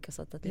faktiskt olika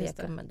sätt att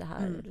leka med det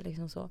här.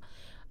 Liksom så.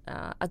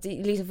 Att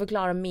liksom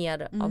förklara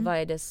mer av vad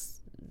är det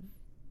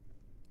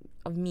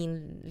av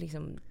min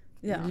liksom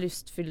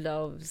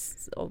lustfyllda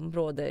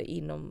område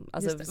inom,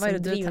 alltså vad är det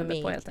du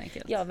tänder på helt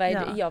enkelt? Vad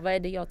är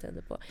det jag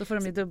tänder på? Då får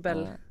de ju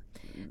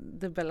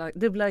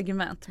dubbla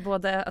argument.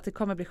 Både att det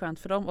kommer bli skönt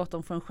för dem och att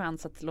de får en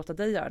chans att låta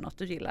dig göra något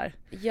du gillar.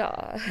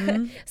 Ja,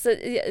 så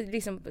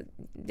liksom,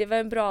 det var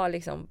en bra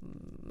liksom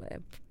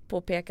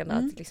påpekande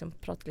att liksom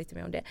prata lite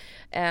mer om det.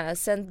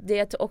 Sen det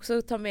jag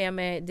också tar med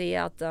mig, det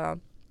är att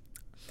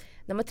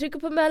när man trycker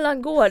på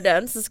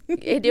mellangården så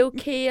är det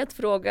okej att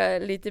fråga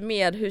lite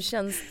mer, hur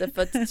känns det?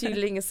 För att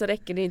tydligen så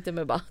räcker det inte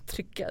med bara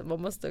trycka,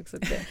 man måste också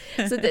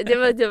så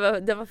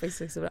det var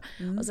faktiskt också bra.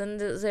 Och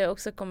sen så jag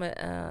också kommer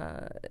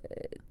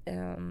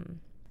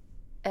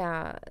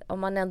om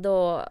man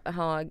ändå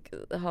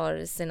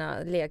har sina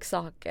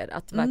leksaker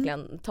att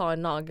verkligen ta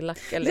en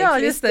nagellack eller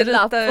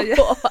klisterlapp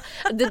på.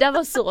 Det där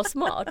var så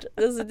smart.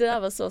 Alltså, det där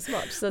var så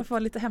smart. Så att få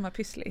lite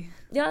hemmapysslig.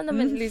 Ja,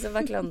 men liksom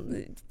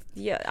verkligen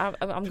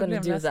I'm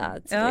gonna do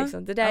that. Ja.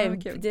 Liksom. Det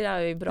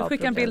där är bra.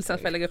 Skicka en bild sen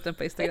för att lägga upp den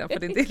på Instagram för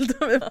din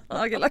dildo med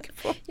nagellack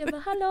på. Ja,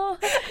 men hallå!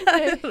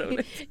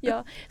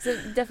 Ja, så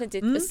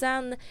definitivt. Och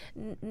sen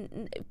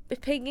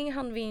pegging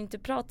hann vi inte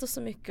prata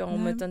så mycket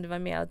om, utan det var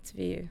mer att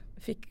vi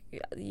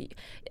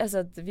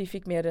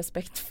fick mer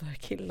respekt för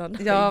killarna.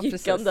 Ja,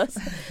 precis.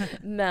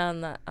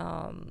 Men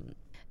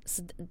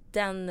så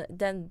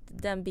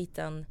den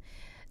biten,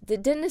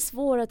 den är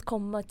svår att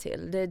komma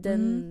till.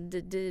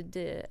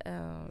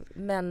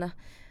 Men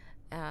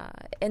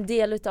en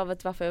del utav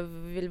varför jag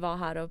vill vara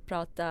här och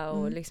prata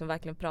och liksom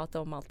verkligen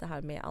prata om allt det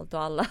här med allt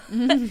och alla.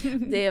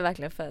 Det är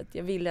verkligen för att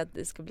jag vill att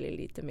det ska bli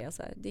lite mer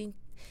så här.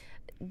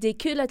 Det är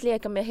kul att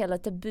leka med hela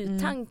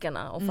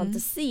tabutankarna och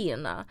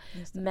fantasierna.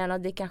 Men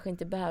att det kanske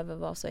inte behöver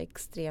vara så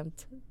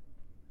extremt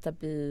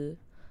tabu.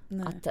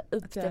 Nej, att ta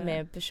upp det med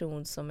en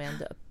person som är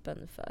ändå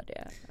öppen för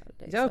det.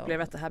 Liksom. Jag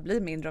upplever att det här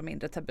blir mindre och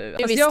mindre tabu.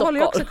 Fast jag håller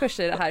ju också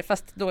kurser i det här,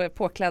 fast då är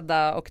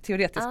påklädda och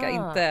teoretiska,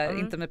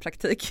 inte med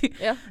praktik.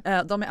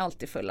 Ja. De är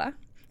alltid fulla.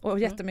 Och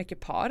jättemycket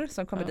par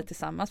som kommer dit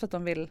tillsammans för att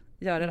de vill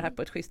göra det här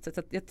på ett schysst sätt.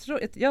 Så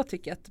jag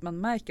tycker att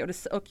man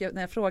märker,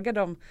 när jag frågar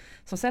dem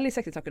som säljer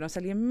sexleksaker, de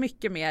säljer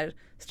mycket mer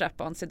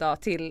strap-ons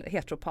idag till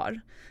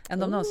heteropar än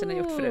de någonsin har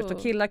gjort förut.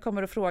 Och killar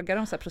kommer och frågar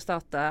om så här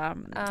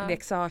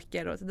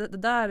prostata-leksaker. Och det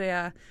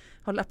där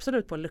håller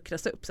absolut på att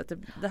luckras upp. Så att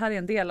det här är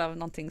en del av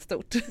någonting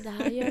stort. Det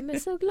här gör mig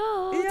så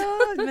glad.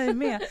 Ja, mig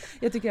med.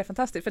 Jag tycker det är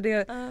fantastiskt. För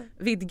det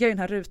vidgar ju den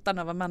här rutan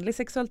av vad manlig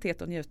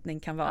sexualitet och njutning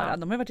kan vara.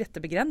 De har varit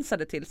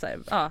jättebegränsade till så här,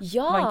 vad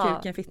en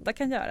kuk en fitta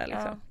kan göra.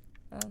 Liksom.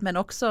 Men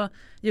också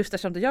just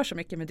eftersom det gör så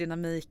mycket med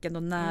dynamiken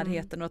och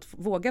närheten och att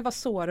våga vara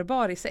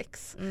sårbar i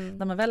sex.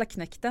 När man väl har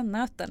knäckt den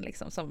nöten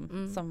liksom,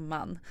 som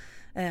man.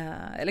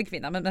 Eller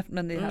kvinna,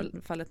 men i det här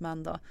fallet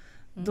man då.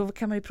 Då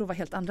kan man ju prova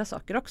helt andra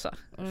saker också.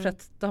 För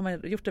att då har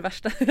man gjort det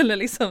värsta eller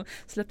liksom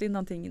släppt in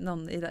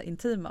någon i det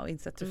intima och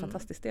insett hur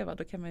fantastiskt det var.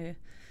 Då kan man ju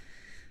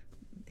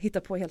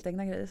hitta på helt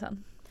egna grejer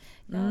sen.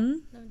 Ja,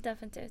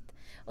 definitivt.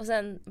 Och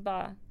sen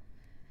bara,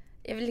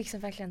 jag vill liksom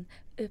verkligen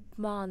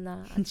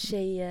uppmana att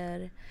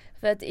tjejer,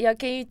 för att jag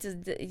kan ju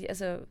inte,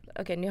 alltså,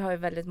 okej, nu har jag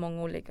väldigt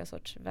många olika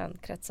sorts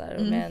vänkretsar,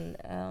 men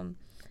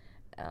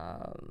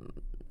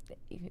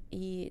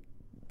i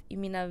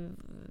mina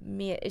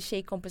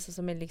tjejkompisar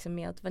som är liksom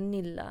mer åt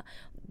vanilla,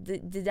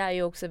 det där är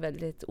ju också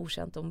väldigt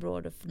okänt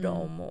område för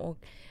dem, och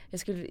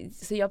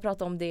så jag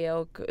pratar om det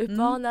och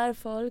uppmanar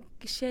folk,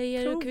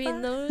 tjejer och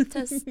kvinnor,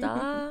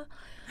 testa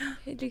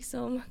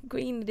liksom gå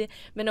in i det,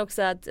 men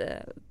också att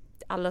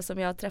alla som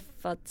jag har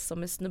träffat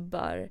som är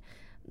snubbar,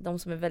 de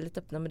som är väldigt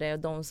öppna med det och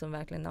de som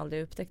verkligen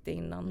aldrig upptäckt det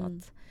innan,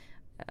 att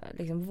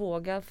liksom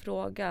våga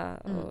fråga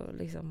och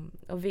liksom,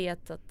 och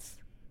vet att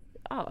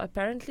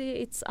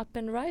apparently it's up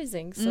and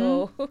rising,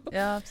 så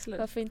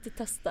varför inte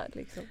testa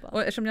liksom, bara.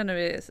 Och eftersom jag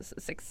nu är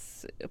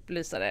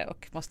sexupplysare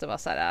och måste vara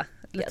så här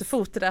lite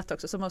foträtt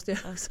också, så måste jag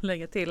också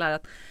lägga till här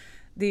att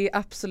det är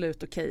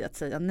absolut okej att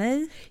säga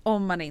nej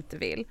om man inte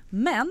vill,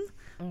 men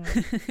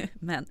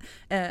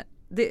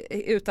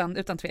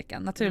utan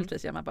tvekan,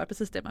 naturligtvis gör man bara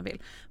precis det man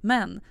vill.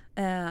 Men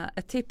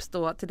ett tips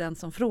då till den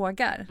som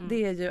frågar,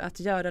 det är ju att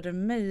göra det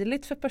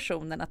möjligt för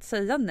personen att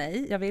säga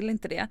nej, jag vill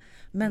inte det,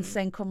 men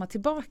sen komma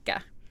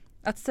tillbaka.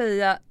 Att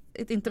säga,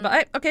 inte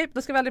bara, okej,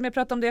 då ska vi aldrig mer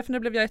prata om det, för nu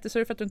blev jag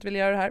jättesur för att du inte ville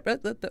göra det här.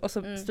 Och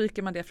så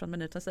stryker man det från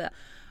minuten och säger,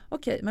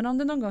 okej, men om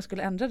du någon gång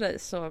skulle ändra dig,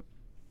 så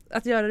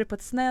att göra det på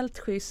ett snällt,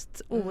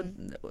 schysst,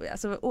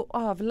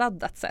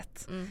 avladdat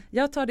sätt.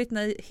 Jag tar ditt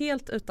nej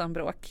helt utan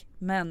bråk,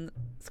 men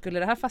skulle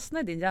det här fastna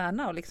i din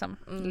hjärna och liksom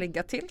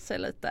ligga till sig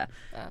lite,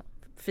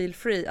 feel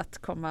free att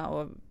komma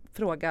och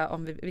fråga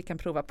om vi kan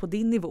prova på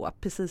din nivå,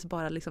 precis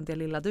bara liksom det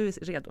lilla du är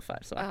redo för.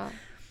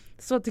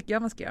 Så tycker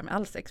jag man ska göra med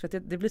all sex, för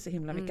att det blir så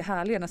himla mycket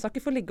härligare när saker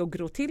får ligga och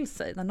gro till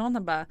sig. När någon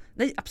har bara,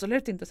 nej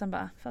absolut inte, och sen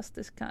bara, fast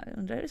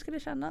undrar hur det skulle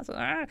kännas.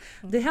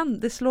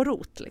 Det slår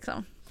rot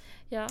liksom.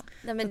 Ja,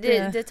 nej, men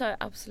det tar jag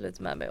absolut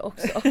med mig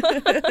också.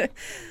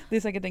 Det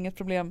är säkert inget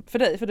problem för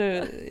dig, för du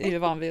är ju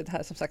van vid det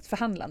här, som sagt,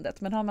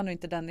 förhandlandet. Men har man nu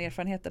inte den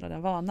erfarenheten och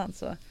den vanan,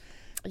 så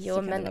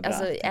men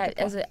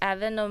alltså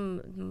även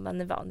om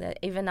man är van,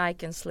 even I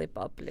can slip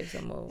up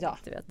liksom, och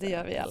du vet, det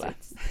gör vi alla.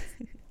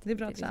 Det är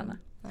bra att träna.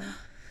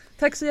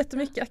 Tack så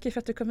jättemycket, Aki, för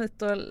att du kom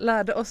hit och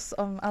lärde oss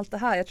om allt det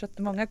här. Jag tror att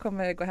många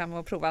kommer gå hem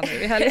och prova nu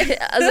i helgen.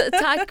 Alltså,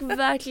 tack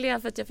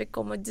verkligen för att jag fick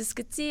komma och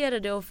diskutera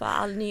det, och för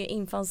all nya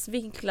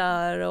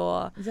infallsvinklar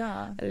och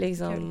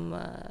liksom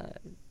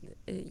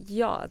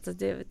alltså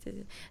det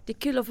är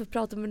kul att få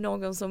prata med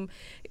någon som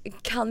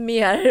kan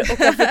mer och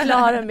kan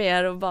förklara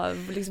mer och bara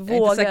liksom våga.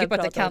 Jag är inte säker på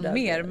att jag kan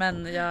mer,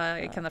 men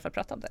jag kan i alla fall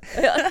prata om det.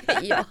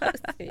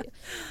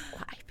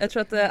 Jag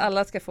tror att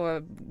alla ska få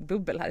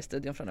bubbel här i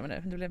studion från och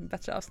med nu. Det blir en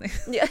bättre avsnitt.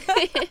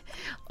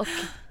 Och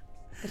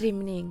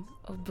rimning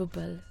och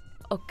bubbel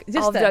och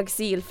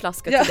avdragsil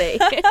flaska till dig.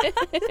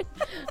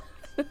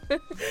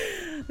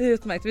 Det är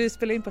utmärkt. Vi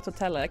spelar in på ett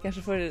hotell här. Jag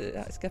kanske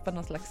får skaffa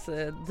någon slags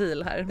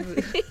deal här.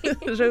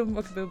 Rum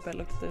och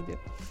bubbel och studio.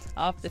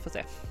 Ja, vi får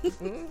se.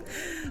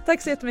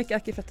 Tack så jättemycket,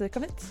 Aki, för att du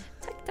kom hit.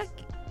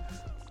 Tack.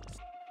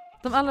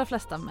 De allra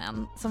flesta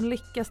män som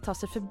lyckas ta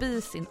sig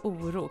förbi sin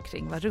oro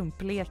kring vad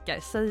rumplekar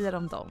säger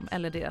om dem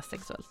eller deras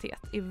sexualitet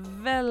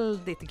är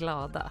väldigt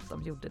glada att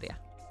de gjorde det.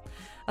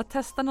 Att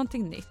testa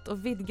någonting nytt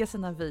och vidga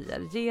sina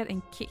vyer ger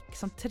en kick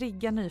som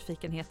triggar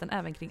nyfikenheten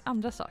även kring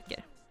andra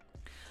saker.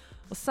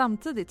 Och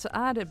samtidigt så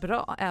är det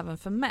bra även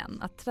för män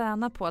att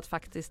träna på att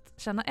faktiskt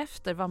känna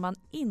efter vad man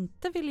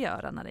inte vill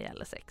göra när det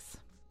gäller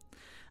sex.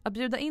 Att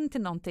bjuda in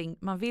till någonting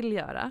man vill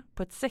göra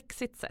på ett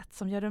sexigt sätt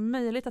som gör det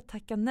möjligt att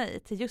tacka nej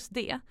till just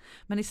det,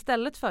 men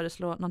istället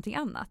föreslå någonting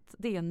annat,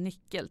 det är en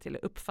nyckel till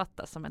att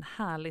uppfattas som en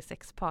härlig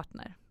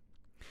sexpartner.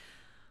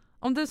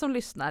 Om du som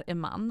lyssnar är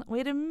man och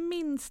är det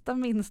minsta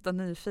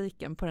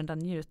nyfiken på den där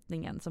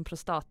njutningen som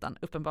prostatan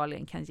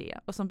uppenbarligen kan ge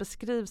och som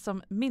beskrivs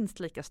som minst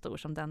lika stor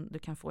som den du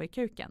kan få i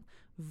kuken,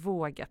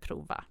 våga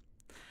prova.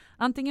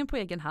 Antingen på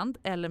egen hand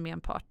eller med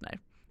en partner.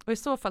 Och i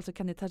så fall så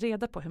kan ni ta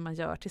reda på hur man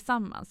gör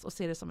tillsammans och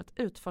se det som ett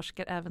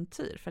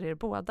utforskaräventyr för er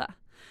båda.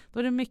 Då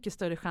är det mycket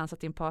större chans att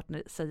din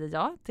partner säger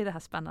ja till det här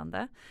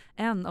spännande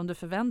än om du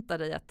förväntar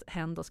dig att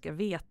hen då ska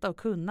veta och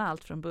kunna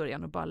allt från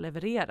början och bara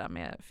leverera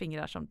med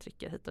fingrar som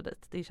trycker hit och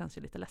dit. Det känns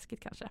ju lite läskigt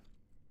kanske.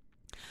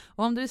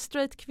 Och om du är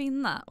straight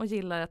kvinna och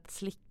gillar att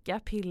slicka,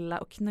 pilla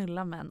och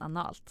knulla män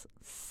analt,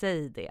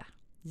 säg det.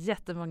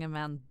 Jättemånga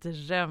män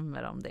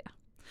drömmer om det.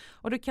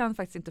 Och du kan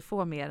faktiskt inte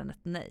få mer än ett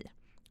nej.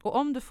 Och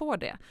om du får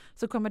det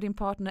så kommer din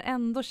partner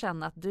ändå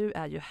känna att du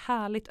är ju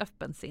härligt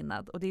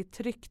öppensinnad och det är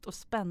tryggt och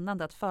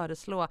spännande att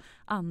föreslå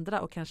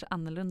andra och kanske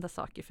annorlunda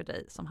saker för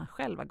dig som han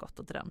själv har gått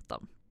och drömt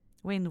om.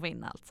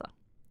 Win-win alltså.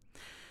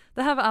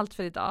 Det här var allt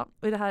för idag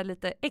och i det här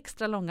lite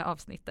extra långa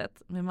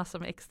avsnittet med massor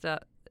med extra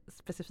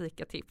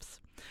specifika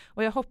tips.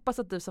 Och jag hoppas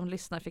att du som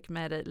lyssnar fick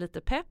med dig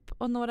lite pepp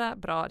och några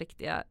bra,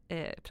 riktiga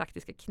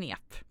praktiska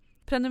knep.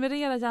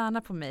 Prenumerera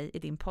gärna på mig i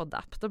din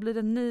poddapp. Då blir det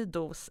en ny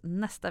dos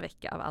nästa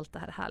vecka av allt det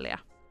här härliga.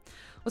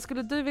 Och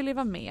skulle du vilja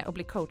vara med och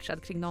bli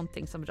coachad kring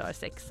någonting som rör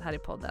sex här i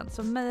podden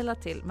så mejla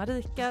till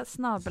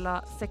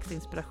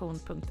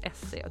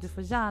marika@sexinspiration.se och du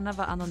får gärna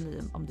vara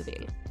anonym om du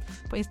vill.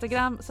 På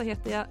Instagram så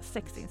heter jag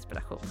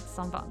sexinspiration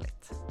som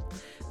vanligt.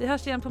 Vi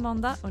hörs igen på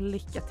måndag och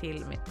lycka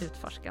till med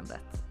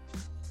utforskandet.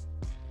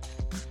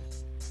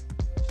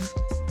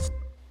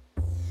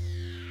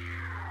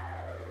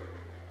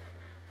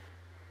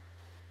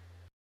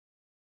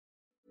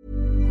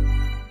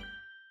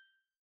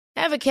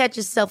 Ever catch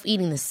yourself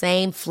eating the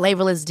same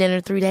flavorless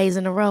dinner 3 days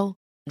in a row?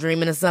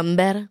 Dreaming of something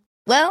better?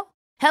 Well,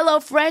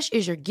 HelloFresh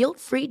is your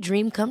guilt-free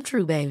dream come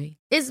true, baby.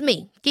 It's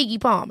me, Keke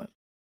Palmer.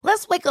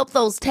 Let's wake up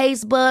those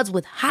taste buds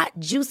with hot,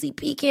 juicy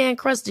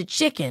pecan-crusted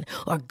chicken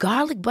or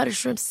garlic butter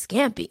shrimp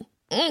scampi.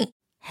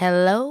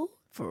 Hello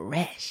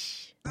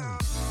Fresh.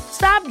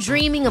 Stop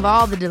dreaming of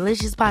all the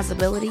delicious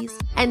possibilities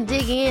and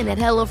dig in at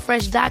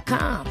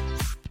HelloFresh.com.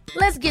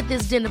 Let's get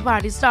this dinner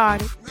party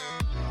started.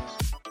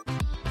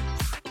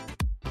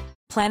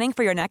 Planning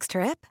for your next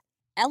trip?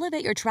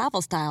 Elevate your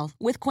travel style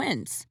with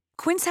Quince.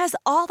 Quince has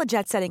all the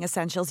jet-setting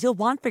essentials you'll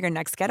want for your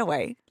next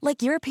getaway,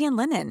 like European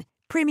linen,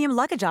 premium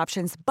luggage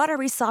options,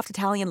 buttery soft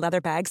Italian leather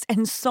bags,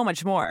 and so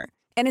much more.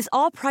 And is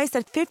all priced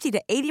at 50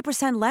 to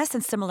 80% less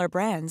than similar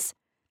brands.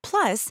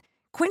 Plus,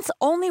 Quince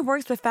only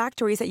works with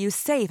factories that use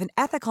safe and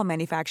ethical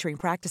manufacturing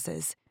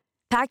practices.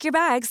 Pack your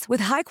bags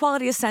with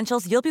high-quality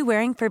essentials you'll be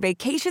wearing for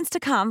vacations to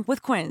come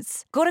with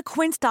Quince. Go to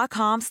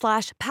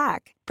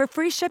quince.com/pack for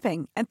free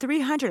shipping and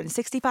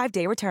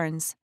 365-day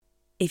returns.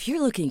 If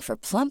you're looking for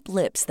plump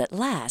lips that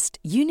last,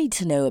 you need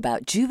to know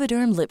about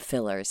Juvederm lip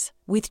fillers.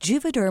 With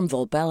Juvederm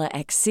Volbella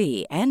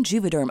XC and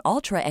Juvederm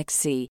Ultra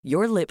XC,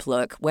 your lip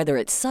look, whether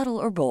it's subtle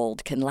or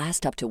bold, can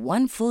last up to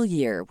 1 full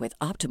year with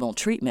optimal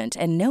treatment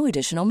and no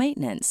additional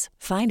maintenance.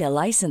 Find a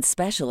licensed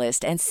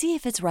specialist and see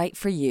if it's right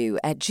for you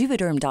at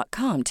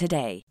Juvederm.com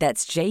today.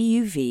 That's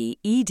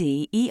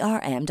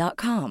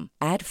JUVEDERM.com.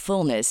 Add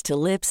fullness to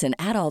lips in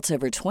adults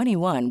over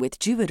 21 with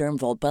Juvederm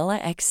Volbella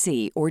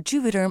XC or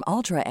Juvederm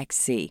Ultra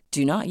XC.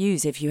 Do not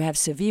use if you have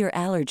severe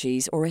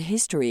allergies or a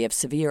history of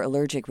severe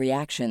allergic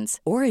reactions,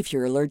 or if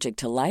you're allergic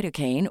to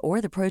lidocaine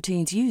or the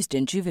proteins used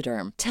in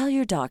Juvederm. Tell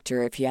your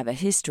doctor if you have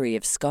a history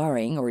of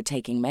scarring or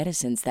taking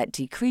medicines that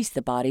decrease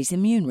the body's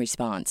immune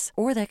response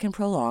or that can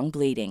prolong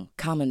bleeding.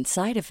 Common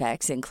side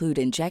effects include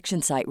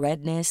injection site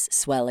redness,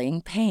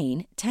 swelling,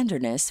 pain,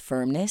 tenderness,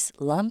 firmness,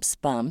 lumps,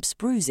 bumps,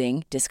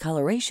 bruising,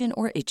 discoloration,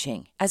 or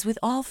itching. As with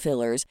all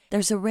fillers,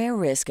 there's a rare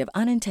risk of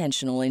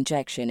unintentional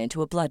injection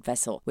into a blood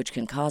vessel, which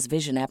can cause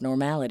vision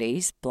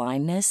abnormalities,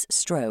 blindness,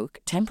 stroke,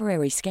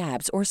 temporary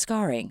scabs, or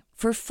scarring.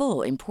 For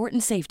full,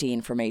 important safety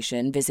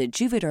information, visit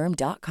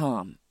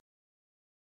Juvederm.com.